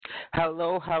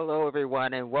Hello,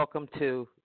 everyone, and welcome to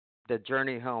the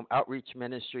Journey Home Outreach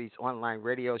Ministries online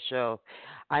radio show.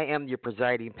 I am your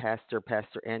presiding pastor,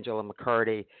 Pastor Angela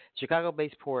McCarty,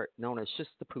 Chicago-based port known as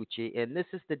Sistapoochie, and this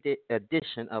is the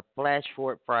edition of Flash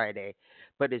Forward Friday,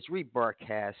 but it's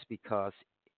rebroadcast because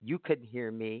you couldn't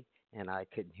hear me and I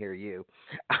couldn't hear you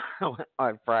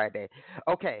on Friday.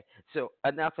 Okay, so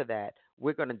enough of that.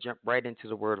 We're going to jump right into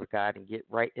the Word of God and get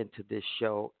right into this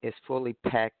show. It's fully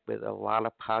packed with a lot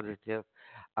of positive,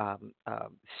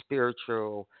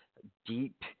 spiritual,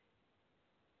 deep,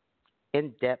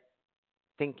 in-depth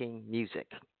thinking music.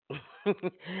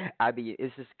 I mean,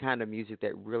 it's this kind of music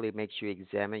that really makes you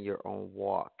examine your own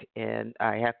walk. And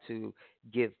I have to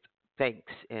give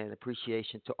thanks and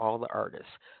appreciation to all the artists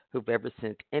who've ever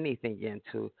sent anything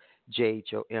into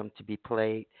JHOM to be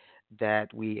played,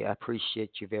 that we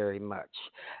appreciate you very much.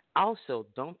 Also,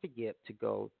 don't forget to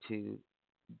go to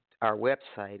our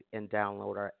website and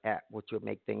download our app, which will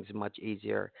make things much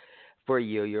easier for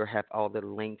you. You'll have all the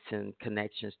links and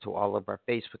connections to all of our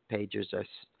Facebook pages,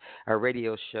 our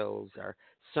radio shows, our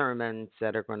sermons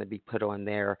that are going to be put on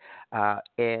there,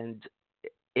 and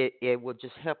it will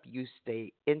just help you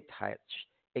stay in touch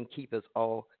and keep us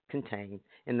all contained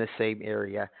in the same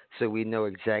area so we know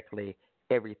exactly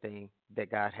everything that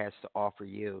God has to offer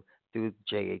you through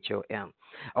JHOM.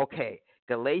 Okay,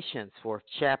 Galatians 4th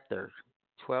chapter,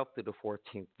 12 through the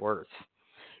 14th verse.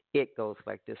 It goes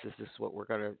like this. This is what we're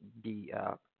going to be,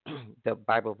 the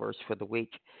Bible verse for the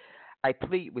week. I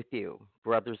plead with you,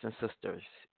 brothers and sisters,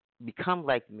 become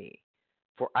like me,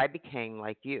 for I became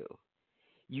like you.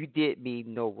 You did me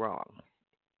no wrong.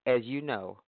 As you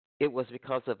know, it was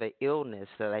because of an illness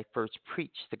that I first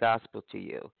preached the gospel to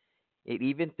you. And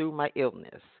even through my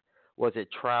illness was a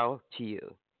trial to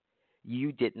you.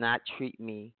 You did not treat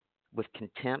me with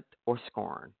contempt or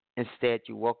scorn. Instead,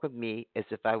 you welcomed me as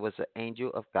if I was an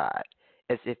angel of God,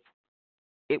 as if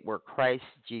it were Christ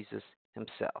Jesus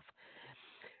himself.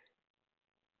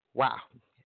 Wow.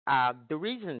 The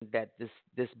reason that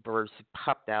this verse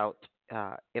popped out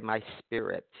in my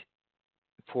spirit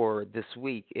for this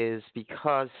week is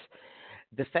because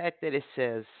the fact that it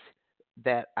says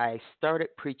that I started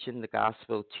preaching the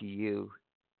gospel to you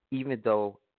even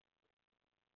though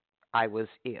I was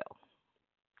ill.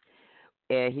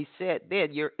 And he said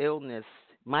then your illness,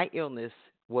 my illness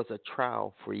was a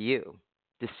trial for you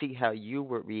to see how you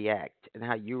would react and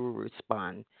how you would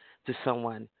respond to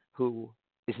someone who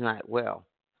is not well.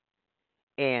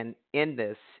 And in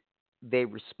this, they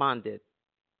responded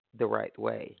the right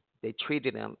way. They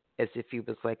treated him as if he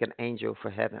was like an angel for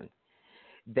heaven.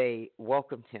 They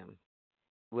welcomed him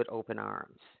with open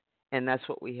arms. And that's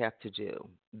what we have to do.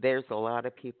 There's a lot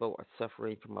of people are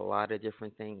suffering from a lot of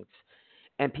different things.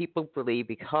 And people believe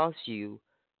because you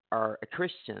are a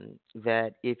Christian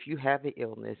that if you have an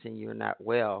illness and you're not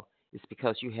well, it's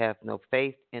because you have no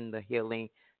faith in the healing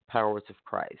powers of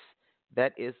Christ.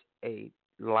 That is a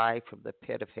lie from the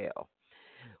pit of hell.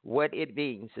 What it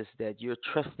means is that you're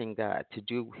trusting God to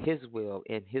do his will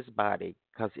in his body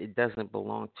because it doesn't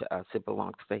belong to us. It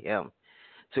belongs to him.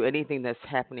 So anything that's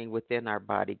happening within our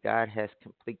body, God has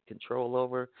complete control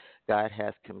over. God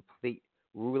has complete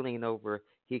ruling over.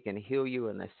 He can heal you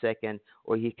in a second,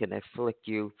 or he can afflict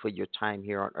you for your time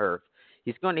here on earth.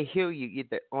 He's going to heal you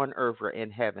either on earth or in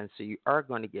heaven, so you are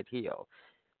going to get healed.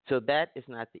 So that is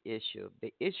not the issue.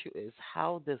 The issue is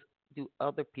how do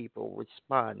other people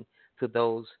respond to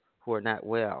those who are not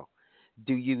well?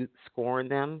 Do you scorn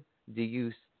them? Do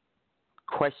you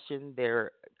question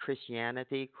their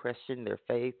Christianity, question their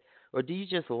faith, or do you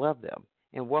just love them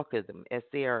and welcome them as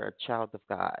they are a child of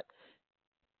God,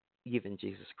 even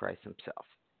Jesus Christ himself?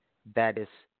 That is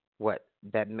what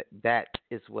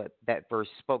that verse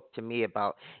spoke to me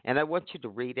about. And I want you to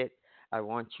read it. I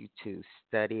want you to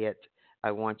study it.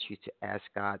 I want you to ask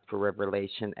God for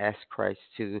revelation, ask Christ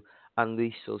to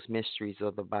unleash those mysteries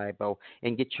of the Bible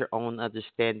and get your own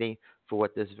understanding for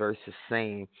what this verse is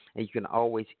saying. And you can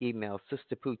always email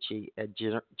Sistapoochie at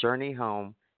Journey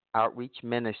Home Outreach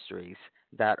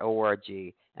Ministries.org,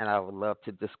 and I would love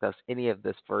to discuss any of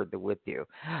this further with you.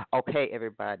 Okay,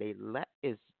 everybody,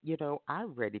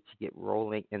 I'm ready to get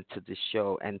rolling into the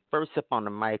show. And first up on the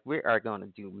mic, we are going to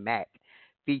do Mac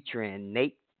featuring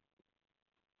Nate,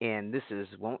 and this is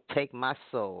Won't Take My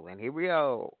Soul. And here we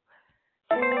go.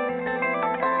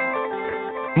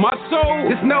 My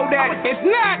soul, just know that it's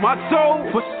not my soul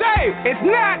for sale. It's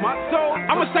not my soul.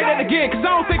 I'ma say that again, cause I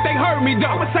don't think they heard me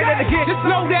though. I'ma say that again, just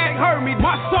know that they heard me.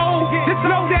 My soul, just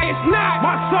know that it's not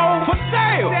my soul for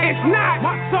sale. It's not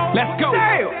my soul. Let's go.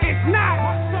 Sale. It's not.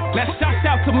 Let's shout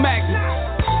out to Maggie.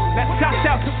 Let's shout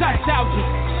out to South.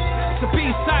 It's a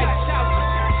B-side.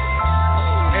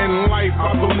 And in life.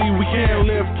 I believe we can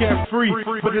live carefree,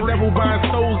 but the devil buying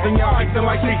souls and y'all acting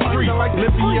like they free.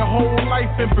 Living your whole life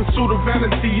in pursuit of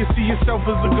vanity. You see yourself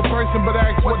as a good person, but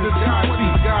ask what does God see?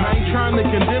 I ain't trying to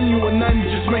condemn you or nothing,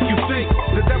 just make you think.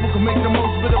 The devil can make the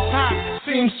most bitter pie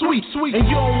seem sweet, and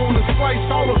you don't want to slice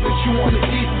all of it, you want to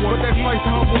eat. But that slice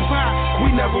of humble pie,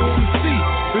 we never want to see.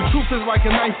 The truth is like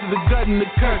a knife to the gut and the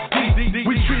cut deep.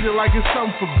 We treat it like it's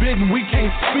something forbidden, we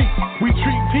can't speak. We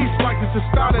treat peace like it's a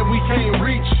star that we can't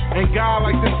reach. And God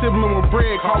like the sibling with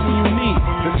bread, call when you need.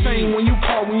 The same when you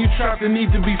call when you trapped and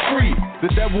need to be free. The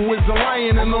devil is a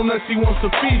lion and on us he wants to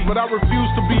feed. But I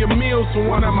refuse to be a meal to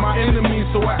one of my enemies.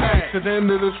 So I ask at the end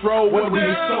of this road, what will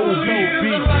your soul be?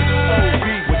 Be with God.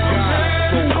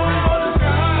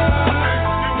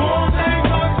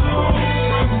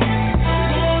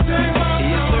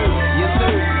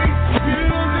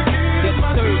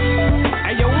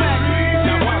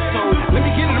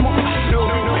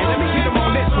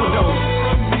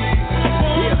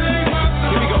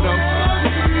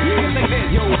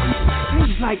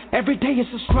 Like every day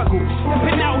it's a struggle.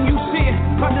 Stepping out and you see it.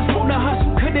 Brothers wanna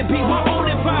hustle. Could it be my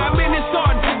own environment is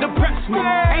starting to depress me?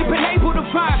 Ain't been able to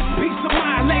find peace of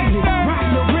mind lately.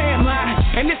 Riding the red line,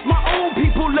 and it's my own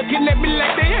people looking at me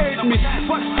like they hate me.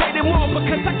 Frustrated more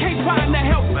because I can't find the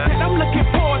help that I'm looking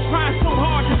for. Trying so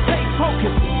hard to stay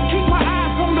focused. Keep my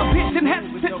eyes on the pitch and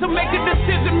hesitant to make a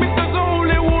decision because I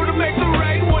only want to make the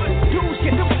right one. Dudes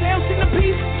get themselves in the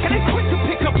peace and they quick to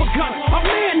pick up a gun. A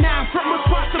man now from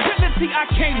responsibility. I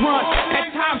can't run. At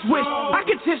times wish I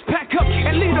could just pack up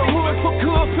and leave the hood for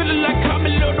good. Feeling like I'm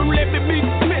in love, don't let me be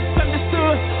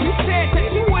misunderstood. You said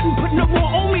that you wouldn't put no more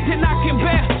on me than I can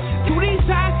bear. Through these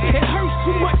eyes, it hurts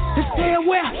too much to stay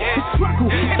aware. The struggle,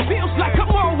 it feels like I'm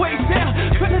always there.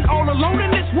 Feeling all alone in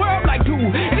this world, like do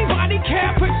anybody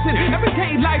care? Fixing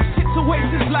everyday life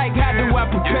situations like how do I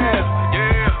prepare?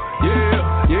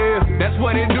 Yeah, that's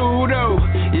what it do though.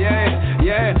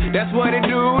 Yeah, that's what it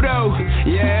do though.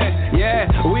 Yeah,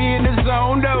 we in the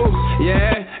zone though.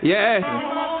 Yeah.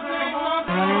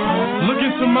 Look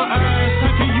into my eyes,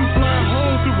 how can you fly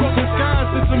home through broken skies?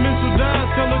 Sentimental dies,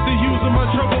 tell it to use of my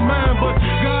troubled mind. But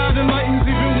God enlightens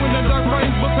even when the dark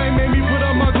brightens. But pain made me put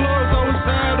on my gloves, I was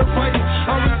tired of fighting.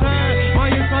 I was tired, my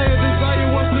entire desire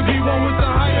was to be one with the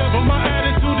higher. But my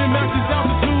attitude and matches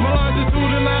altitude, my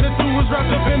longitude and latitude was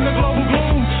wrapped up in the global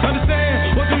gloom.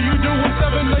 Understand, what do you do when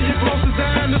 7 of your closest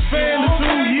die in the span of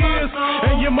 2 years?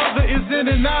 And your mother is in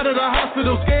and out of the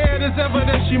hospital, scared as ever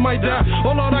that she might die.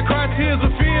 Oh Lord, I cry tears of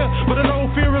fear, but I know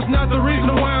fear is not the reason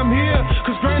why I'm here.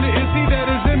 Cause greater is he that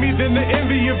is in me than the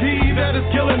envy of he that is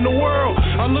killing the world.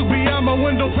 I look beyond my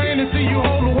window pane and see you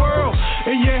hold the world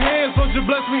in your hands, but you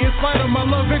bless me in spite of my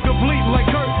love incomplete. Like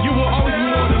Kurt, you will always be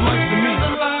more than life to me.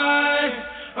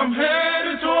 I'm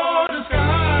headed toward the sky.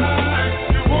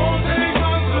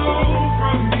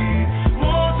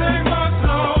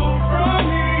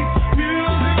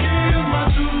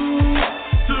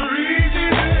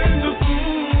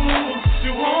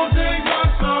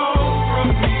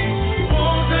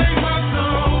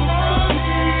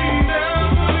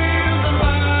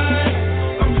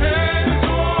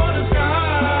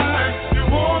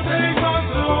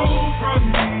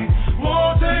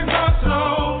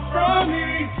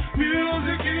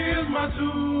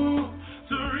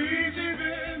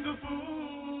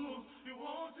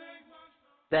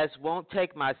 That's Won't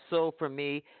Take My Soul From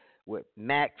Me with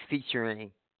Mac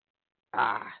featuring.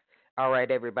 All right,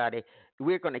 everybody.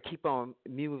 We're going to keep on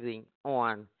moving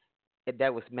on.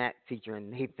 That was Mac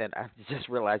featuring Nathan. I just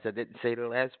realized I didn't say the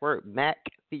last word. Mac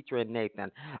featuring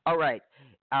Nathan. All right.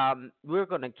 We're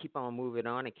going to keep on moving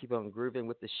on and keep on grooving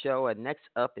with the show. And next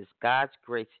up is God's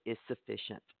Grace is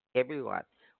Sufficient. Everyone,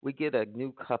 we get a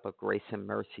new cup of grace and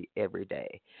mercy every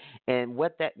day. And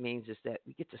what that means is that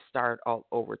we get to start all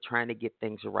over trying to get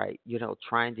things right,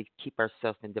 trying to keep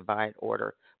ourselves in divine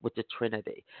order with the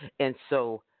Trinity. And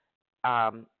so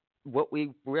what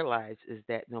we realize is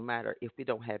that no matter if we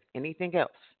don't have anything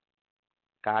else,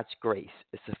 God's grace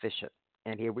is sufficient.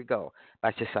 And here we go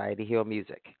by Society Hill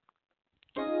Music.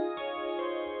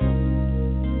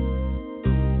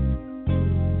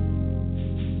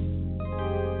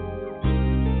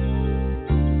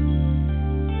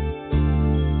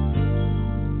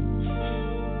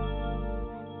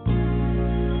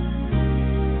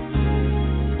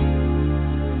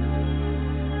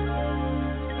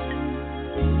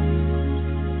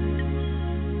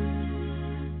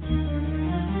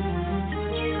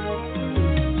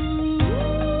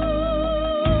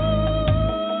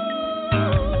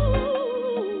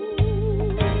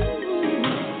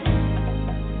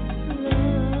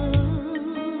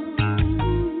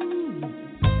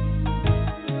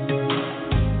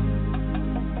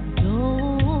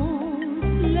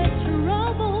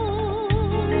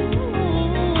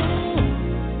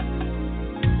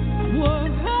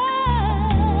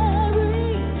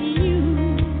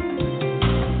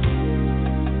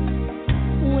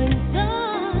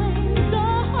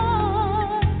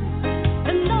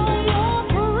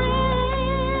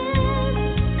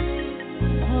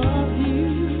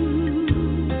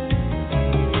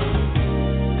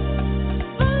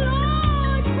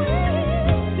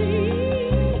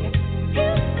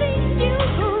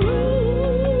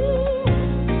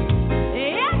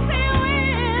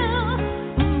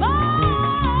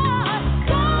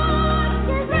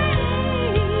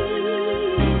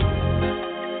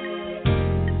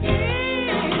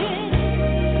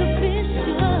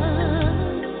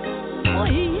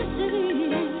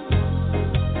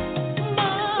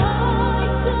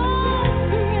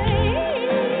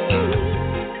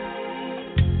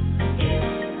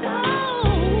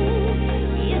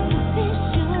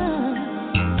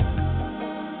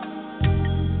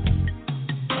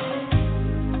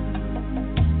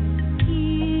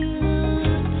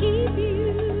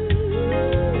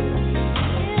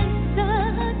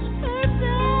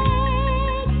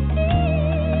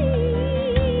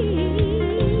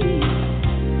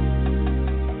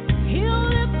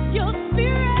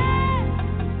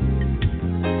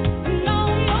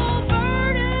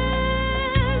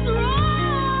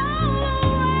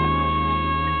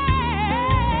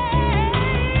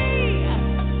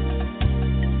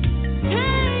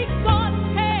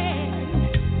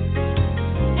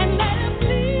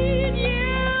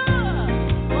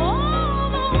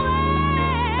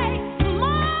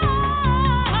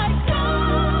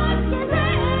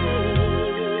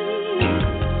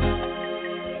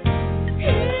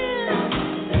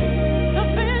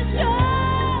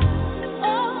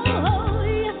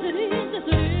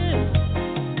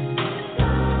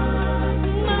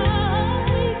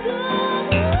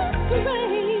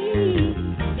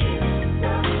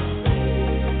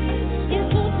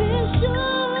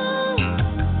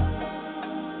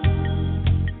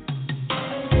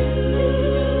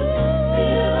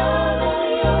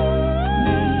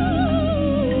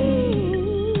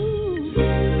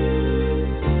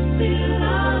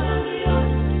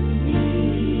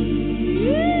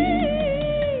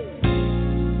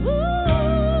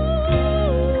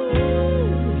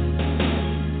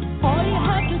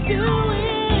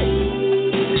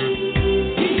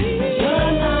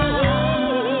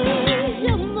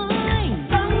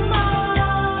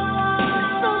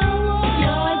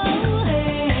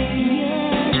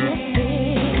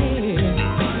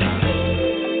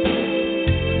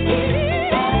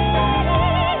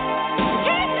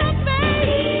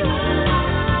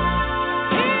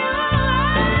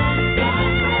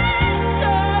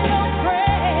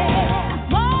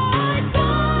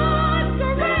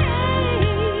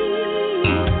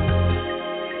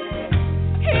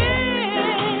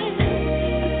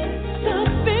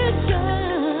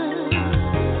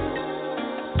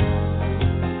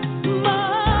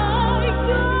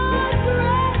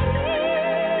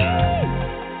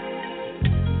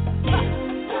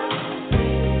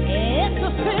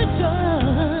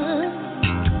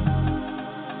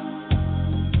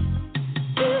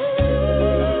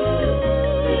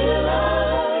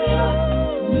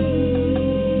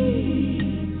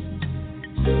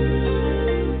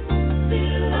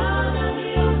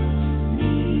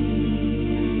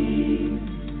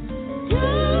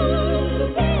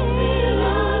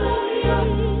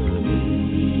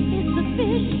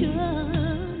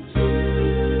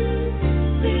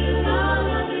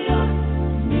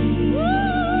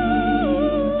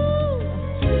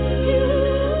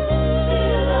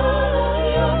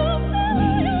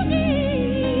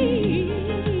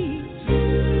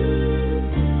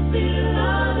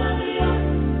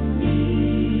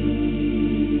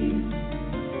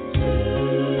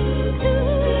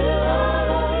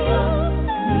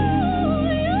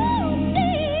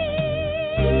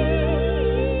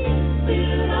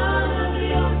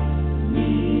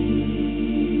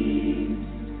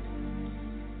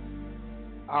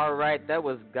 right, that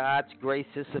was God's Grace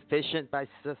is Sufficient by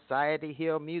Society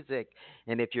Hill Music.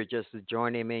 And if you're just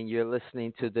joining me and you're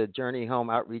listening to the Journey Home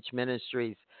Outreach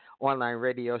Ministries online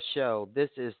radio show, this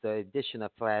is the edition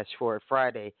of Flash Forward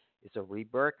Friday. It's a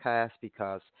rebroadcast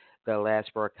because the last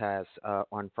broadcast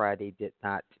on Friday did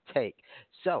not take.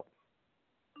 So,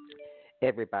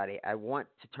 everybody, I want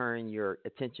to turn your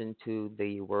attention to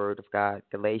the Word of God,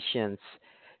 Galatians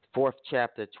 4th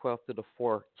chapter, 12th to the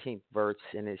 14th verse,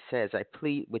 and it says, I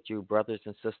plead with you, brothers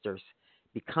and sisters,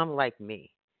 become like me,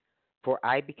 for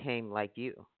I became like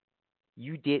you.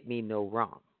 You did me no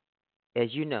wrong.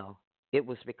 As you know, it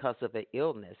was because of an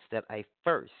illness that I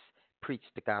first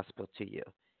preached the gospel to you.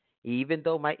 Even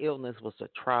though my illness was a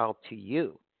trial to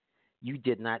you, you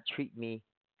did not treat me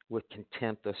with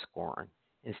contempt or scorn.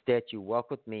 Instead, you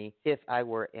welcomed me if I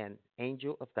were an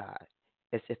angel of God,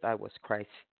 as if I was Christ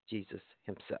Jesus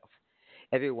himself.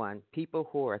 Everyone, people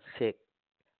who are sick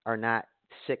are not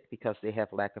sick because they have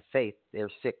lack of faith.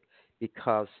 They're sick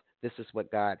because this is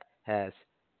what God has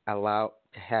allowed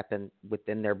to happen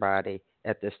within their body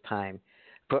at this time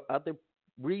for other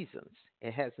reasons.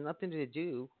 It has nothing to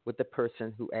do with the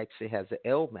person who actually has an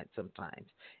ailment sometimes.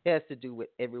 It has to do with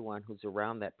everyone who's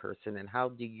around that person, and how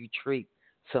do you treat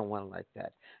someone like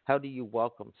that? How do you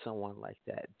welcome someone like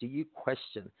that? Do you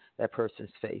question that person's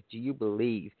faith? Do you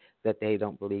believe that they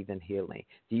don't believe in healing?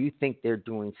 Do you think they're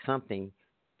doing something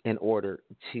in order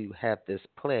to have this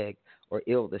plague or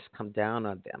illness come down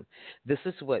on them? This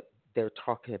is what they're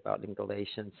talking about in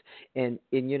Galatians. And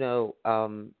you know,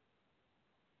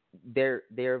 there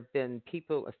have been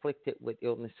people afflicted with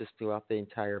illnesses throughout the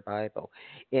entire Bible.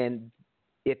 And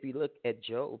if you look at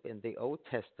Job in the Old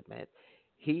Testament,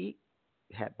 he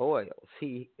had boils.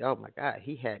 He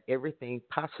had everything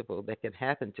possible that could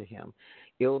happen to him.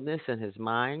 Illness in his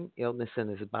mind, illness in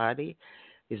his body.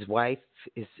 His wife,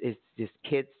 his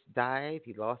kids died.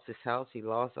 He lost his house. He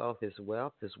lost all his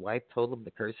wealth. His wife told him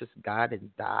to curse God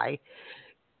and die.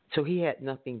 So he had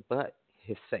nothing but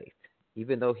his faith.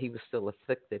 Even though he was still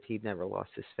afflicted, he never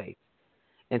lost his faith.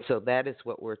 And so that is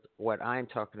what I'm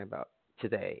talking about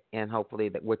today, and hopefully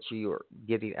that what you are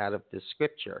getting out of the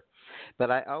scripture. But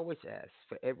I always ask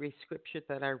for every scripture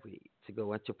that I read to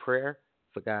go into prayer,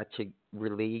 for God to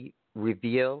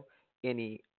reveal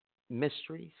any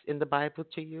mysteries in the Bible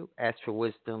to you. Ask for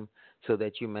wisdom so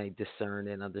that you may discern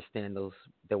and understand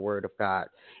the word of God.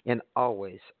 And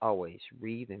always, always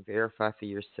read and verify for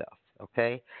yourself.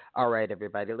 Okay? All right,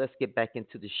 everybody, let's get back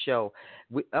into the show.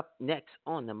 Up next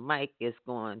on the mic is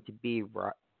going to be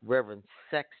Reverend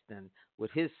Sexton with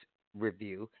his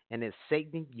review, and it's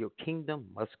Satan, Your Kingdom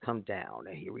Must Come Down.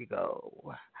 And here we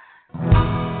go.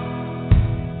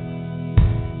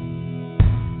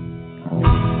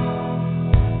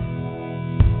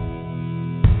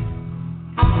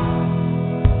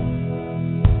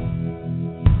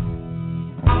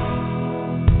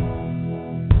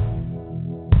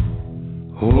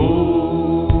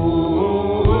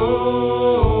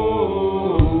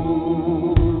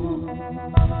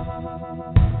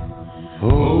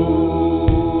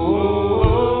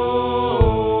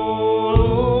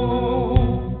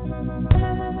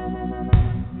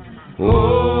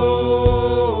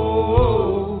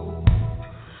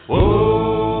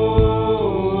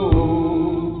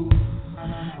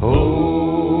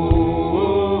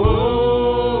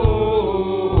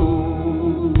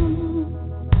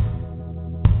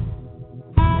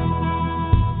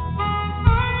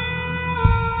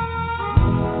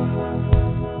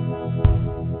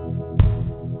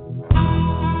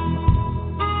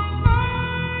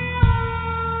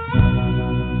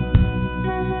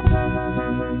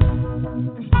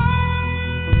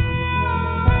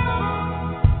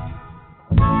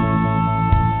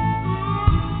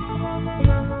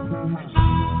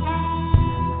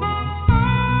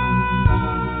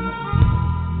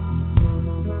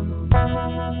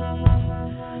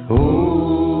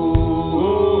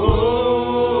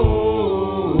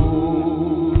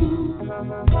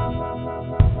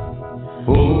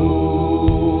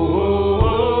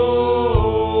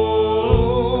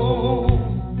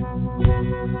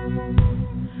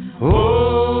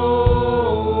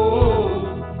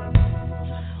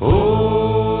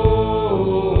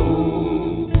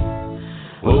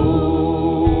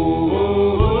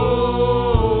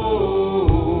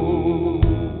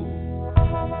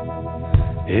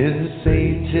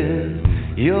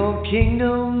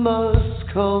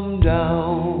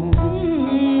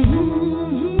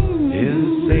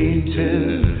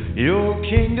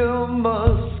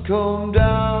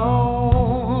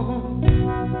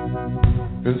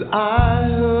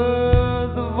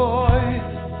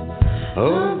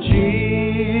 of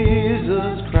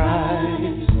Jesus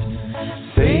Christ.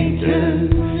 Satan,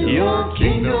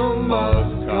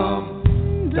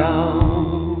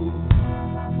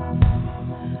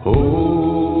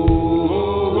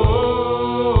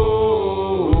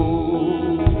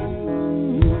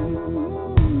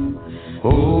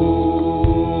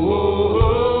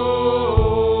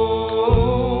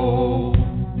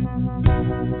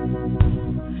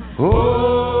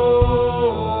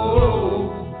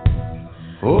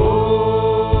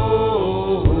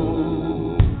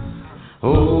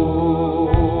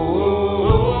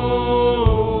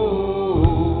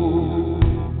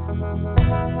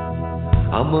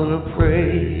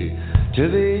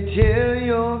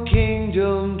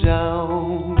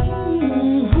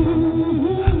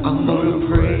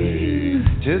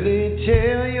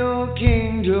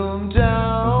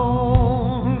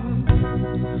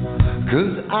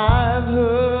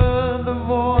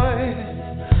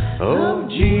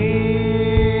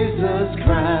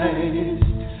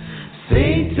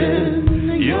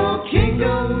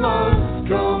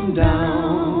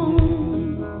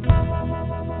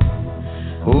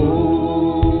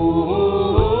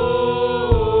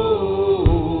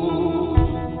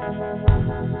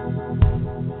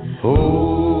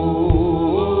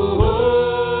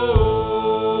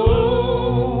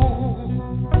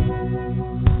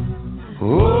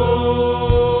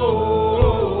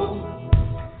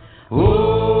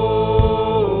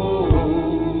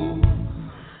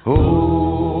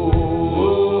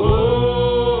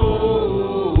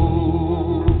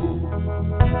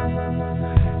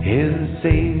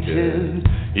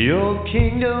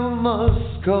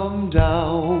 come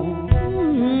down.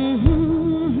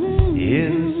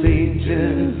 In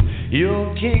Satan,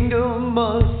 your kingdom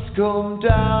must come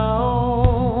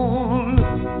down.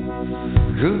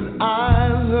 'Cause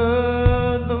I've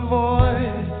heard the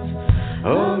voice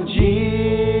of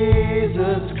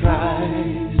Jesus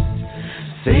Christ.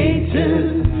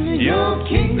 Satan, your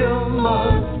kingdom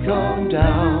must come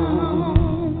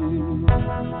down.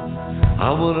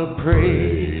 I'm gonna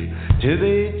pray till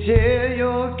they tear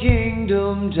your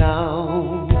kingdom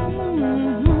down.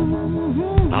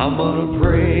 I'm gonna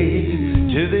pray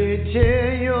till they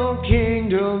tear your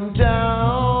kingdom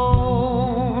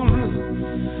down.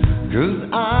 'Cause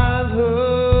I've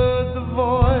heard the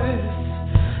voice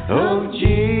of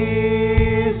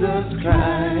Jesus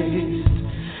Christ.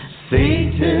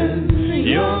 Satan,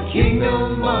 your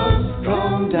kingdom must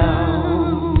come down.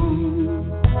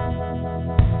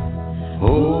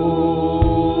 Oh.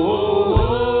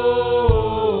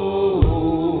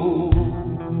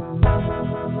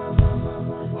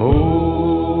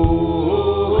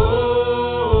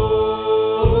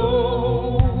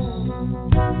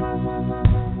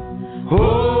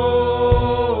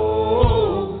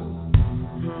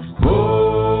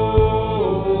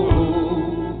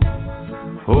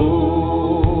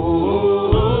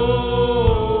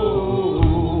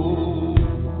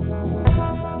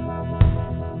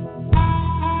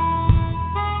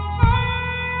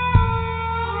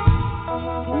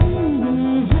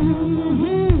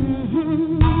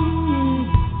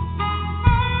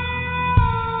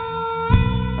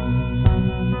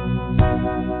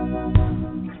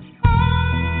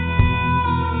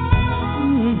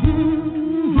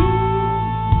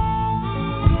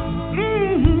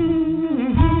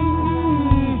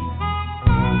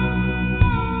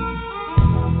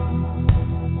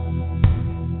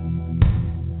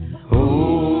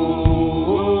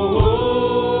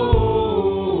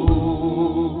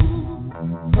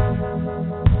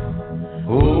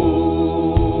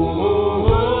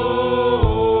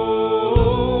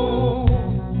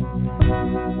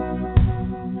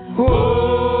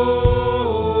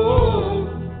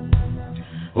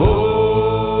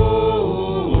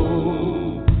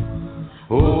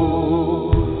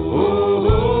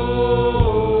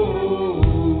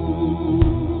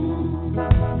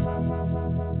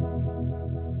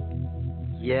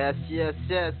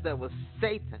 Yes, that was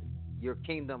Satan. Your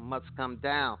kingdom must come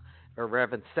down. Or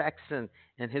Reverend Saxon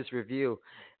and his review.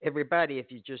 Everybody, if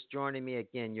you're just joining me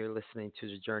again, you're listening to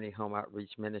the Journey Home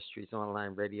Outreach Ministries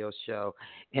online radio show.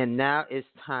 And now it's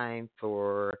time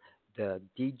for the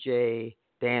DJ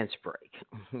dance break.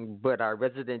 But our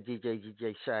resident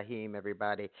DJ Shaheem,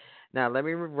 everybody. Now, let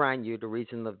me remind you the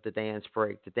reason of the dance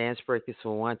break. The dance break is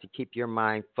for one, to keep your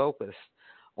mind focused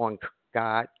on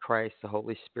God, Christ, the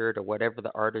Holy Spirit, or whatever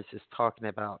the artist is talking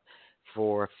about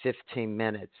for 15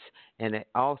 minutes. And it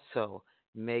also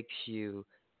makes you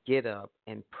get up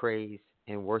and praise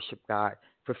and worship God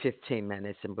for 15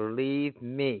 minutes. And believe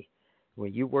me,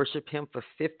 when you worship him for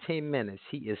 15 minutes,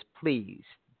 he is pleased.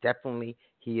 Definitely,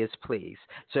 he is pleased.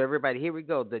 So everybody, here we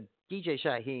go. The DJ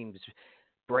Shaheem's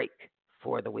break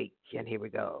for the week. And here we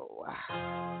go.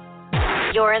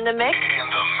 You're in the mix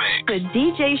with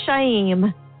DJ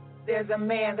Shaheem. There's a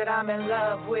man that I'm in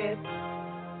love with.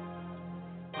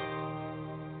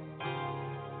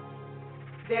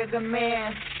 There's a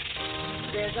man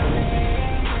that I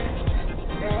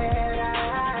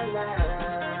love.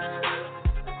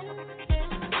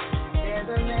 There's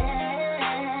a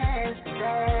man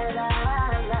that I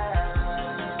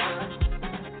love.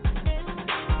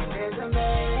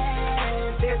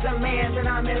 There's a man that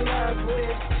I'm in love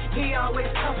with. He always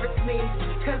comforts me,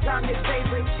 'cause I'm his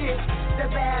favorite chick. The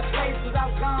bad places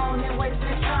I've gone and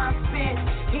wasted time spent,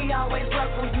 he always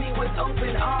welcomes me with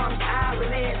open arms. I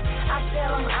relent, I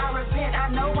tell him I repent, I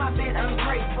know I've been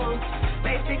ungrateful.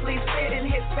 Basically spit in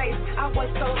his face, I was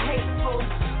so hateful.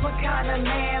 What kind of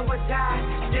man would die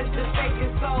just to save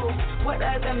his soul? What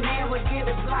other man would give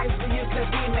his life so you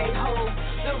could be made whole?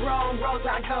 The wrong roads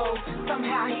I go,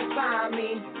 somehow he find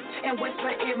me and whisper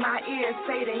in my ear,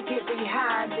 Satan, get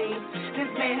behind me.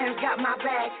 This man has got my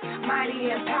back,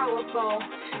 mighty and powerful.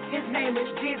 His name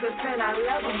is Jesus and I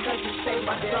love him 'cause he saved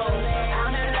my soul.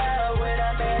 I'm in love with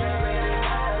a man that really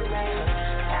loves me.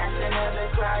 Passion of the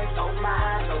Christ on my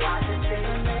eyes so I can see.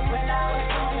 When I was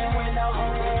young with no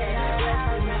hope, he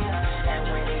blessed me. And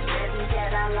when he said he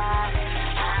cannot lie,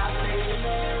 I believe.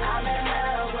 I'm in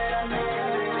love with a man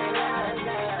that really loves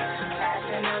me.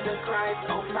 Passion of the Christ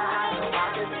on my eyes so I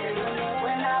can see.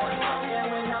 When I was young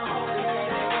with no hope, he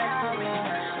blessed me.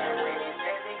 And when he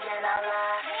said he cannot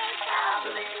lie, I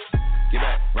believe. Get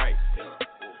back right.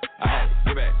 I had it.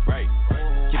 Get back right.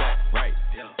 Get back right.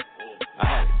 I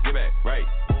had it.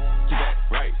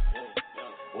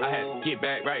 get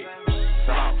back right.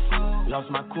 Sell out. Lost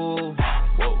my cool.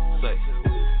 Whoa, say.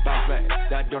 Bounce back.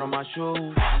 Got dirt on my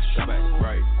shoes. Sell back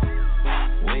right.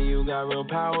 When you got real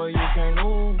power, you can't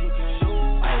lose.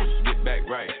 Ay, get back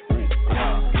right.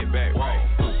 Yeah, get back right.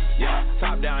 Yeah,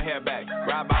 top down, hair back.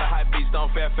 Ride by the high beach,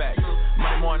 don't Fairfax.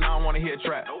 Monday morning, I don't wanna hear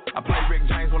trap. I play Rick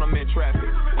James when I'm in traffic.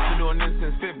 I've been doing this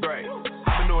since 5th grade.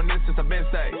 I've been doing this since I've been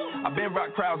saved. I've been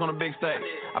rock crowds on a big stage.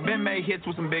 I've been made hits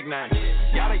with some big names.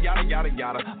 Yada, yada, yada,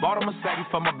 yada. Bought a Mercedes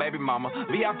for my baby mama.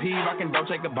 VIP, rockin'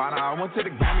 Dolce Gabbana. I went to the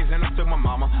Grammys and I took my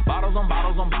mama. Bottles on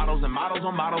bottles on bottles and models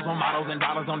on models on models and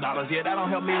dollars on dollars. Yeah, that don't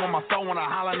help me when my soul when I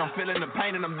holler and I'm feeling the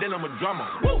pain and I'm dealing with drama.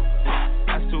 Woo!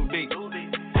 That's too deep.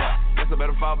 Yeah, guess I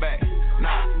better fall back.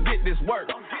 Nah, get this work.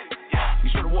 You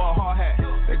should've wore a hard hat.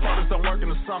 They told us don't work in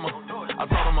the summer. I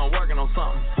told them I'm working on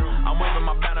something. I'm waving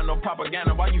my banner, no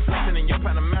propaganda. Why you flexing in your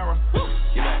Panamera?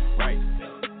 Get back right.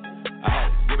 I had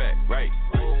to get back right.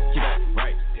 Get back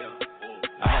right.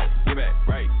 I had to get back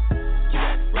right. Get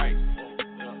back right.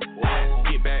 I had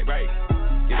to get back right.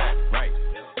 Get back right.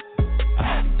 I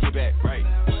had to get back right.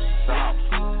 Sell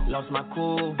out. Lost my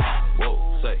cool.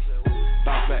 Whoa, say.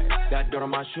 Bounce back. Got dirt on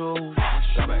my shoes.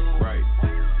 Sell back right.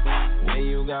 When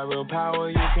you got real power,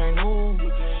 you can't lose.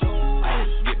 I had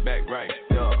to get back right.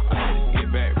 Yeah, I had to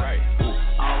get back right.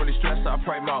 I don't really stress, I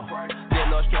pray more. Get a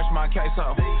little stretch my case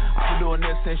off. I've been doing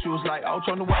this since you was like, oh,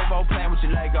 on the wave, playing with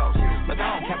your Legos. Look,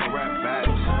 I don't cap my rap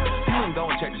facts. You ain't go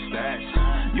and check the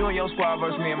stats. You and your squad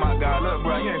versus me and my guy. Look,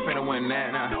 bro, you ain't finna win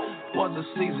that now. Was a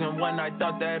season when I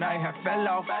thought that I had fell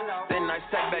off. Then I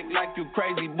sat back like you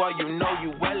crazy, boy, you know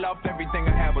you well off. Everything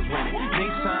I had was rented.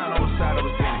 Nissan on the side I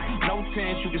was in it. No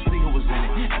tents, you can see who was in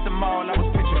it. At the mall, I was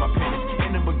pitching my pennies.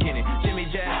 In the beginning, Jimmy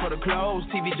Jazz for the clothes,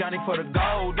 TV Johnny for the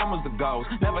gold. Them was the goals.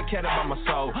 Never cared about my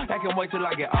soul. I can wait till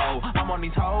I get old. I'm on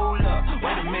these hold up.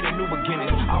 Wait a minute, new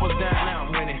beginnings. I was down, now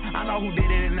I'm winning. I know who did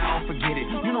it and I don't forget it.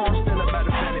 You know I'm still about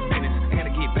the family business. I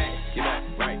gotta get back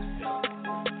right.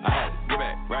 I had to get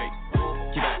back right.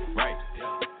 Get back right.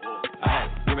 I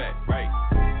had to get back right.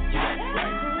 Get back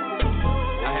right.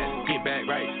 I had to get back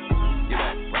right. Get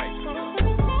back right.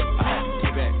 I had to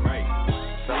get back right.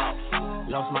 Sell out.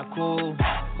 Lost my cool.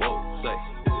 Whoa, say.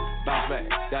 Bounce back.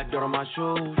 Got dirt on my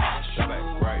shoes. Sell back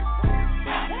right.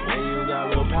 When you got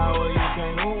real power, you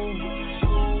can't lose.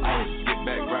 I had to get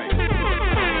back right.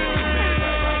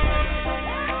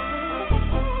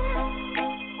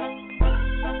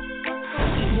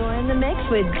 You're in the mix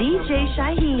with DJ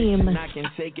Shaheem. I can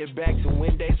take it back to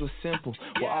when days were simple,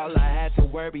 where all I had to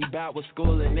worry about was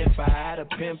school and if I had a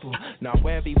pimple. Now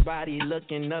everybody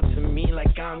looking up to me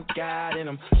like I'm God, and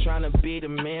I'm trying to be the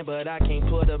man, but I can't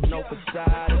put up no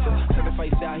facade. It's a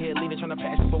sacrifice out here leading, trying to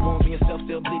pass it for wounds, being yourself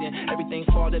still bleeding. Everything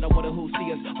falling, I wonder who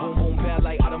see us. Boom, boom, pal,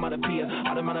 like automatopoeia.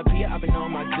 Automatopoeia, I've been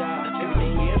on my job.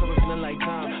 Everything is, I've been feeling like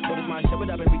time. So this my shepherd,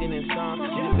 I've been reading in Psalms.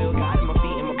 You just feel God in my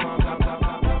feet and my palms.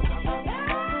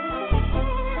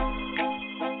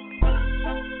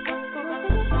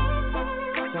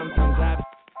 Sometimes I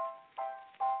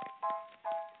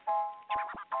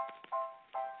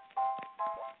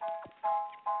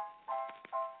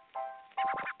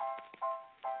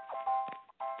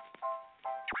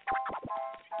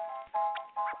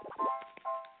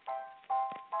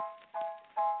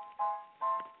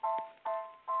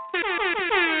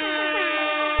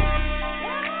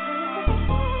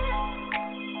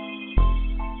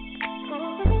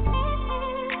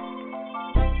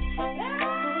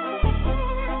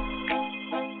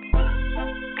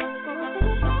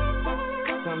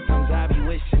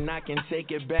I can take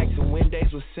it back to when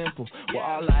days were simple, where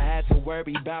all I had to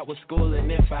worry about was school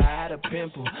and if I had a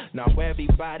pimple. Now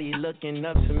everybody looking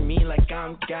up to me like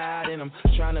I'm God, and I'm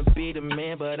trying to be the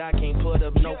man, but I can't put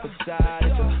up no facade.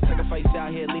 It's a sacrifice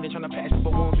out here leading, trying to pass it for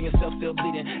wounds, being yourself still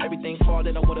bleeding. Everything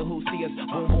falling, I wonder who see us.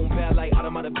 Boom, boom, pal, like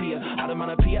automatopoeia.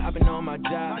 Automatopoeia, I've been on my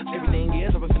job. Everything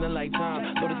is, I've been feeling like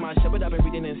time. So this my shepherd, I've been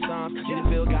reading in Psalms. You just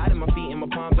feel God in my feet and my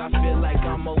palms. I feel like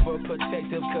I'm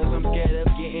overprotective, cause I'm scared of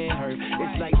getting hurt.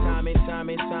 It's like time and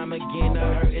time again, the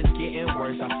hurt is getting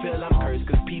worse. I feel I'm cursed,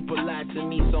 cause people lie to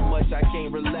me so much I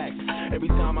can't relax. Every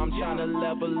time I'm trying to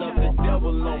level up, the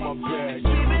devil on my back. You've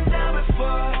been down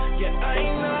before, yeah, I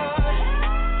know.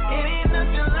 It ain't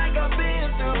nothing like I've been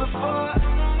through before.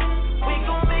 We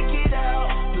gon' make it out,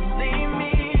 believe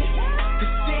me.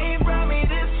 Cause she ain't brought me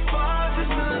this far,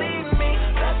 just believe me.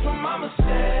 That's what mama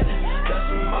said, that's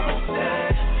what mama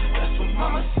said. That's what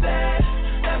mama said,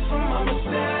 that's what mama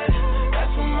said.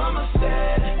 That's what mama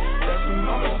said, that's what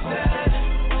mama said.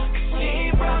 Cause she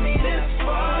ain't brought me this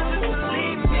far, just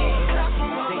believe me. That's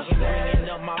what mama said. They ain't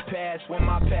up my past when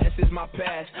my past is my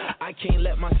past. I can't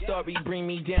let my story glory bring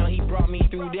me down, he brought me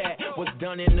through that. What's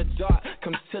done in the dark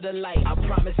comes to the light. I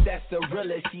promise that's the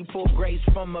realest. He pulled grace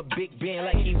from a big band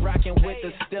like he rockin' with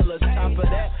the Steelers. Top of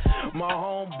that, my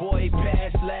homeboy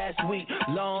passed last week.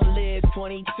 Long live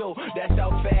 22, that's how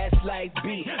fast life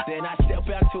be. Then I step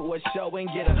out to a show and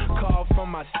get a call from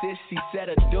my sis. She said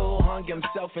a dude hung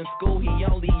himself in school, he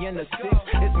only in the 6th.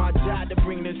 It's my job to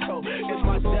bring this hope. It's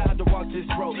my job to walk this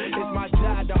road. It's my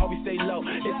job to always stay low.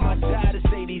 It's my job to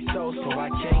say these souls, so I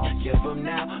can't give them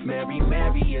now. Mary,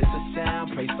 Mary is a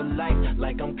sound. Praise for life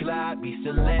like I'm Clyde. Be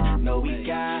still in, know we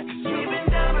got. You've been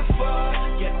down before,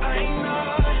 yeah, I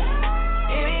know.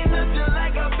 It ain't nothing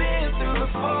like I've been through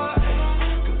before.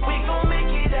 Cause we gon'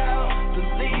 make it out,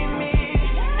 believe me.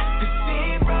 Cause she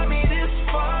ain't brought me this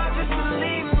far, just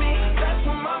believe me. That's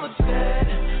what mama said,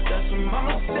 that's what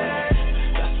mama said.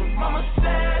 That's what mama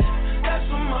said, that's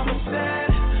what mama said.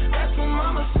 That's what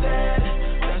mama said,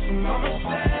 that's what mama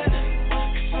said.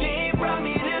 Cause she ain't brought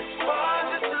me this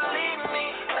far, just believe me.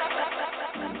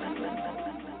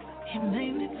 He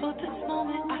made me for this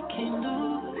moment I can't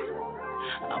lose.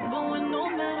 I'm going no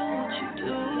matter what you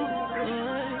do.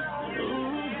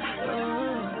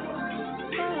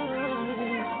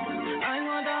 I ain't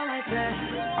gonna die like that.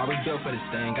 I was built for this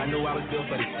thing, I knew I was built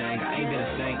for this thing. I ain't been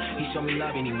a saint, he showed me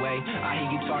love anyway. I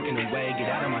hear you talking away, get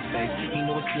out of my face. He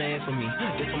knew his plans for me,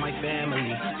 this for my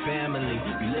family.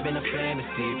 We live in a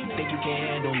fantasy, if you think you can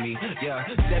handle me. Yeah,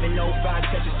 705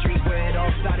 Chester Street, where it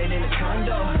all started in a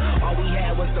condo. All we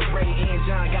had was the Ray and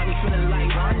John, got me feeling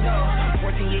like Rondo.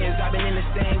 14 years I've been in this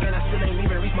thing, and I still ain't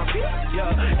even reached my peak.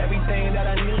 Yeah, everything that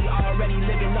I need already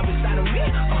living up inside of me.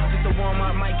 Just a warm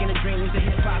up mic in a dream, used to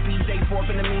hip hop, day 4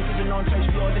 in the mean, sitting on church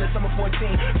floors in the summer 14.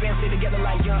 Fam stay together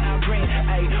like young Al Green.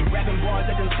 Ayy, rapping bars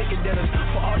at them ticket dinners.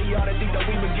 For all of y'all that think that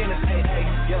we beginners. Ayy,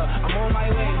 yeah, I'm on my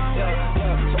way. Yeah,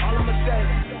 so all I'ma say.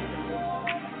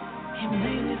 He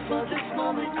made me for this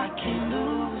moment I can't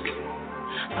lose.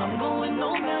 I'm going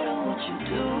no matter what you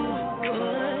do.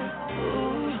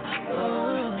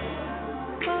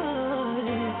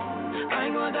 I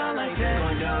ain't going down like that.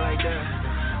 Going down like that.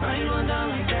 I ain't going down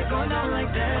like that. Going down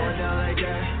like that. Going down like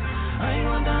that. I ain't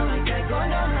going down like that. Going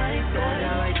down like that. Going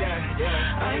down like that.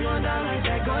 Yeah. I ain't going down like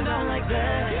that. Going down like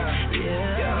that. Yeah.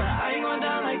 I ain't going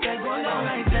down like that. Going down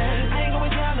like that. I ain't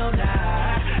going down, no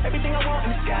lie. Everything I want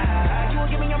in the sky. You won't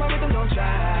give me all my rhythm, don't try.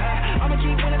 I'ma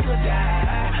keep winning till I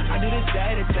die. I do this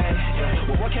day to day.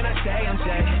 Well, what can I say? I'm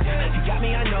Jay. You got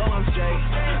me, I know I'm straight.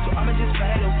 So I'ma just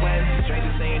fade away.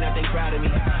 Strangers saying that they proud of me.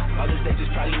 Others, they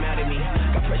just probably mad at me.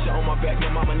 Got pressure on my back, my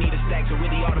mama need a stack. So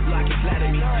really all the block is flat at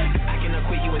me. I cannot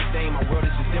quit you insane. My world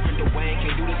is just different than Wayne.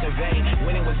 Can't do this in vain.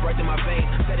 Winning was birthed in my veins.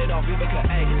 Set it off, Vivica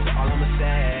A. So all I'ma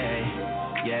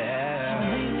say, yeah.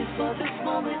 I'm waiting for this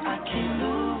moment I can't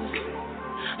lose.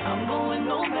 I'm going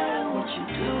no matter what you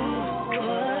do.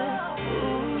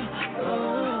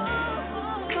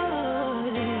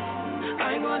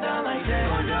 I ain't going down like that.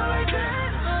 Going down like that.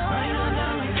 I ain't going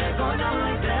down like that. Going down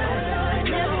like that. I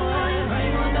never want you. I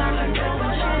ain't going down like that.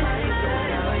 Going down like that.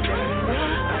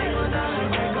 I ain't going down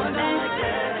like that. Going down like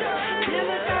that.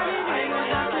 I ain't going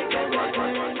down like that.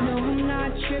 No, I'm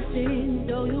not tripping,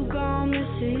 though you gone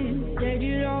missing. Said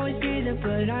you'd always be there,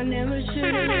 but I never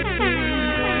should've listened.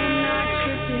 No, I'm not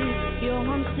tripping, yo,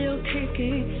 I'm still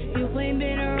kicking. You ain't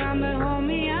been around, but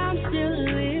homie, I'm still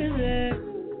living.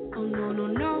 Oh no, no,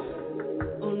 no.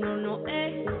 Oh no, no,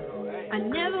 eh. I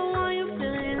never want you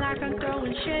feeling like I'm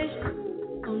throwing shade.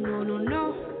 Oh no, no,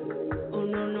 no. Oh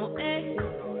no, no, eh.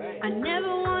 I never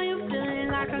want you feeling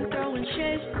like I'm throwing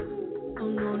shade. Oh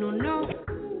no, no, no.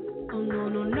 Oh no,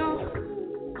 no, no.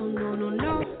 Oh no, no,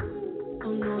 no.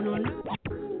 Oh no, no, no.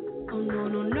 Oh no,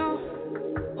 no, no.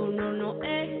 Oh no, no,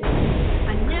 eh.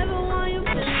 I never want you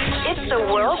feeling like It's the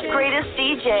world's greatest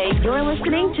DJ. You're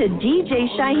listening to DJ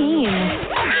Shaheen.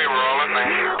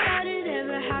 Did it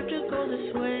ever have to go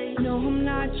this way? No, I'm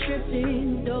not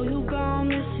tripping, though you gone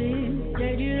missing.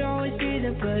 Said you'd always be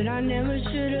there, but I never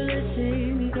should've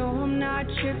listened. No, I'm not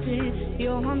tripping,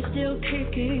 yo, I'm still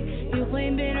kicking. You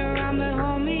ain't been around, but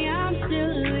homie, I'm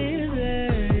still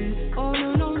living. Oh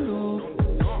no, no, no.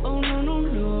 Oh no, no,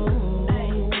 no.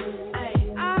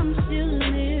 I'm still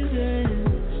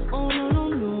living. Oh no, no,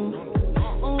 no.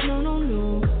 Oh no, no,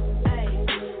 no.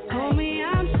 Homie,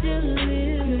 I'm still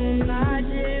living. I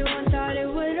did one thought it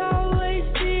would always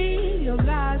be. Your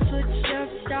last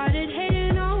footsteps started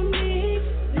hating on me.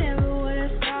 Never would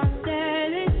have thought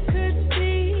that it could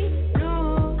be.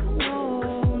 No,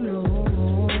 no, no.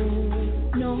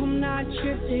 No, I'm not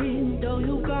tripping, though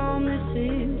you gone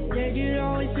missing. Said you'd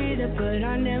always be there, but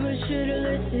I never should've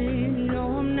listened.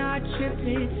 No, I'm not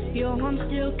tripping, yo, I'm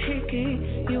still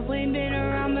kicking. You ain't been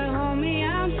around, but homie,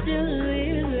 I'm still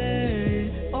living.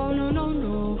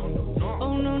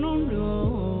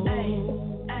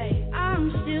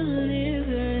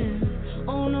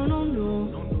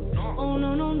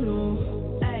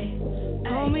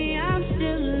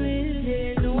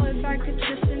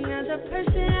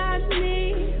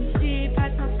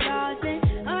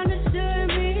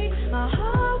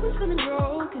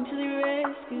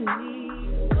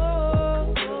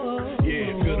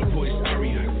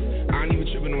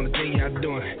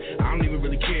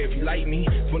 me.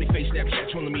 Funny face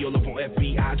Snapchat trolling me all up on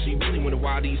FBIG. Really wonder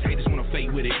why these haters wanna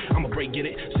fade with it. I'ma break, get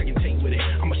it, second take with it.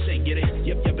 I'ma say, get it,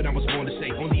 yep, and I was born to say.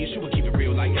 On the issue, I keep it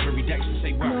real like every redaction.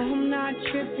 Say why. No, I'm not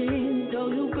tripping, though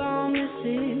you gone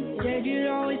missing. Said you'd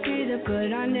always be there,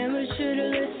 but I never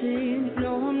should've listened.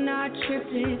 No, I'm not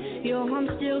tripping, yo, I'm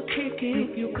still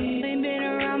kicking. You ain't been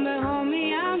around, but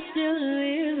homie, I'm still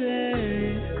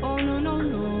living. Oh, no, no,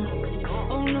 no.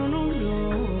 Oh, no, no,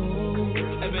 no.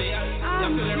 Hey, man, I'm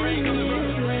y'all feel that still rain coming, bro?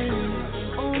 living.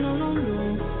 Oh, no, no, no.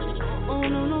 Oh,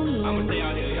 no, no, no. I'ma stay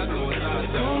out here. Y'all know what I'm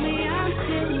saying. Homie, I'm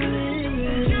still living.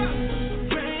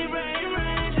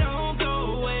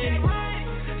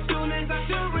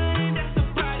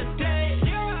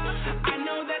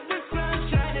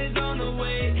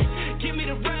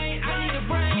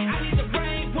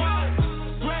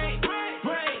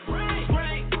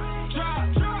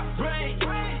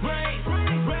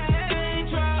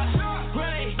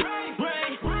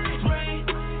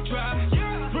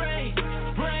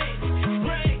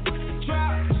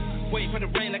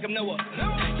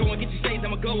 Go and get your shades,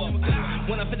 I'ma go up.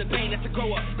 When I feel the pain, that's to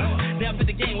grow up. Now I feel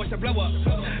the game, watch it blow up.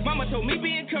 Mama told me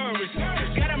be encouraged.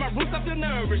 Got on my roots, I feel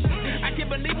nervous. I can't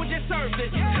believe we just served it.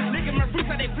 Look at my fruits,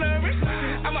 how they flourish.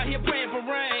 I'm out here praying for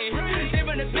rain. They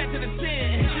run it back to the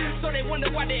sin. So they wonder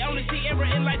why they only see error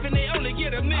in life and they only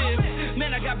get a miss.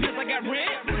 Man, I got bills, I got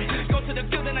rent. Go to the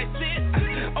field and I sit.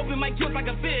 Open my gills like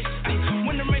a fish.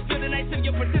 When the rain field and I sip,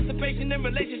 your participation in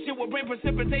relationship will bring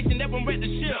precipitation that won't wreck the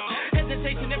ship.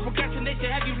 Hesitation and procrastination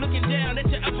have you looking down at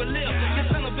your upper lip. This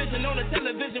television on the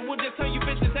television will just turn you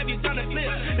bitches, have you trying to flip.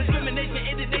 Discrimination,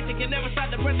 indignation can never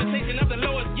stop the presentation of the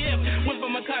lowest gift. Went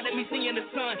from a car to me seeing the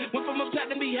sun. Went from a plot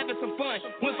to me having some fun.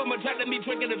 Went from a drop to me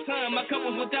drinking the sun. My cup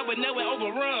was without but never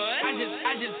overrun.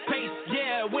 I just pace,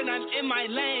 yeah, when I'm in my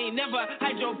lane. Never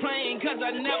hydroplane, cause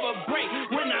I never break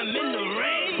when I'm in the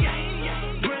rain.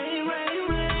 Rain, rain,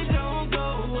 rain, don't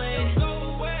go away.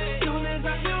 Soon as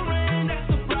I feel rain,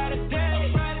 that's the brightest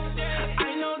day.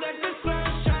 I know that the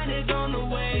sunshine is on the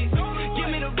way. Give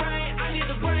me the rain, I need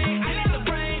the rain, I need the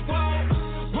rain. Whoa,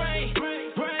 rain,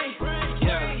 rain, rain,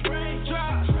 rain,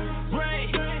 drop.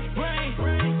 Rain, rain,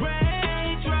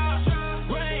 rain, drop.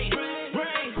 Rain, rain,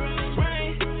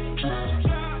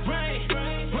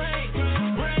 rain,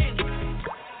 rain.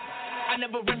 I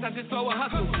never rest, I just slow a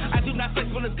hustle. I do not flex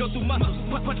when it's go through muscles.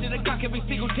 Punching the clock every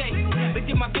single day. Look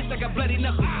at my fist, I got bloody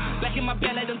knuckles. Back in my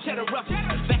bed, like them cheddar ruffles.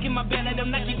 Back in my bed, like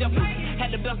them Nike duffels. Had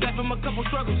to bounce back from a couple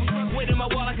struggles. Weight in my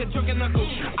wall like a drunken knuckle.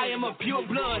 I am a pure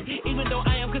blood, even though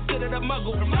I am considered a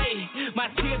muggle. Hey,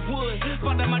 my tears would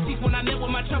fall down my teeth when I met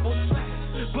with my troubles.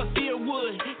 But fear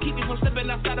would keep me from stepping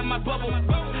outside of my bubble.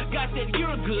 God said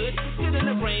you're good, sit in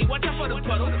the rain, watch out for the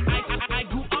puddle. I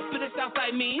grew up in the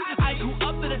Southside mean. I grew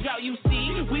up in the drought you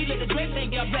see. We let the dress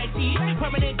ain't got black teeth.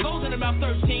 Permanent goals in about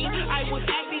 13. I was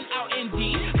acting out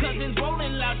indeed. Cousins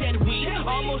rolling loud that weed.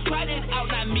 Almost tried it out,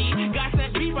 not me. God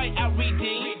sent me right out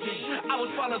redeemed. I was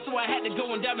falling, so I had to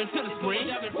go and dive into the spring.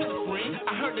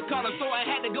 I heard the caller, so I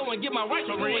had to go and get my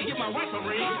rifle ring.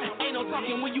 Ain't no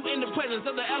talking when you in the presence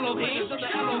of the Elohim.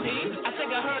 I think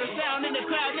I heard a sound in the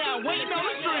crowd now, waiting on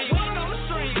the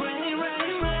string. Rain,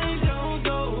 rain, rain, don't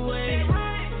go away.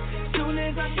 Soon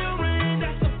as I feel rain,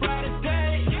 that's the brightest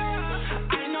day.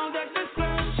 I know that the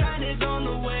sunshine is on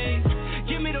the way.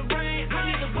 Give me the rain, I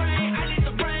need the rain, I need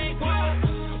the rain. Whoa,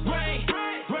 rain,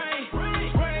 rain,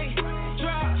 rain,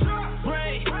 drop.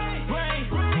 Rain, rain,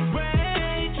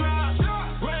 rain, drop.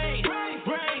 Rain, rain,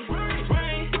 rain, rain,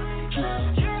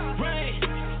 drop.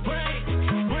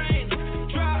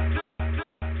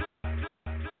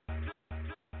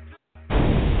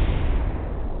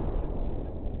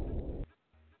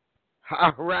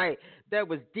 All right, that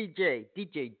was DJ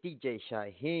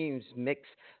Shaheem's mix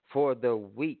for the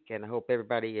week, and I hope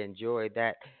everybody enjoyed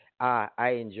that. I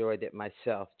enjoyed it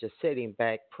myself, just sitting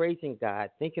back, praising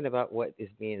God, thinking about what is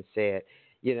being said.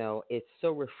 You know, it's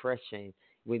so refreshing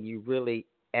when you really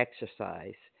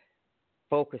exercise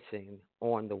focusing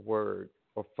on the word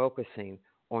or focusing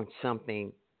on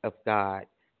something of God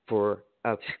for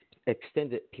an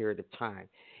extended period of time.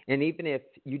 And even if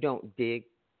you don't dig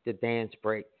the dance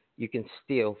break, you can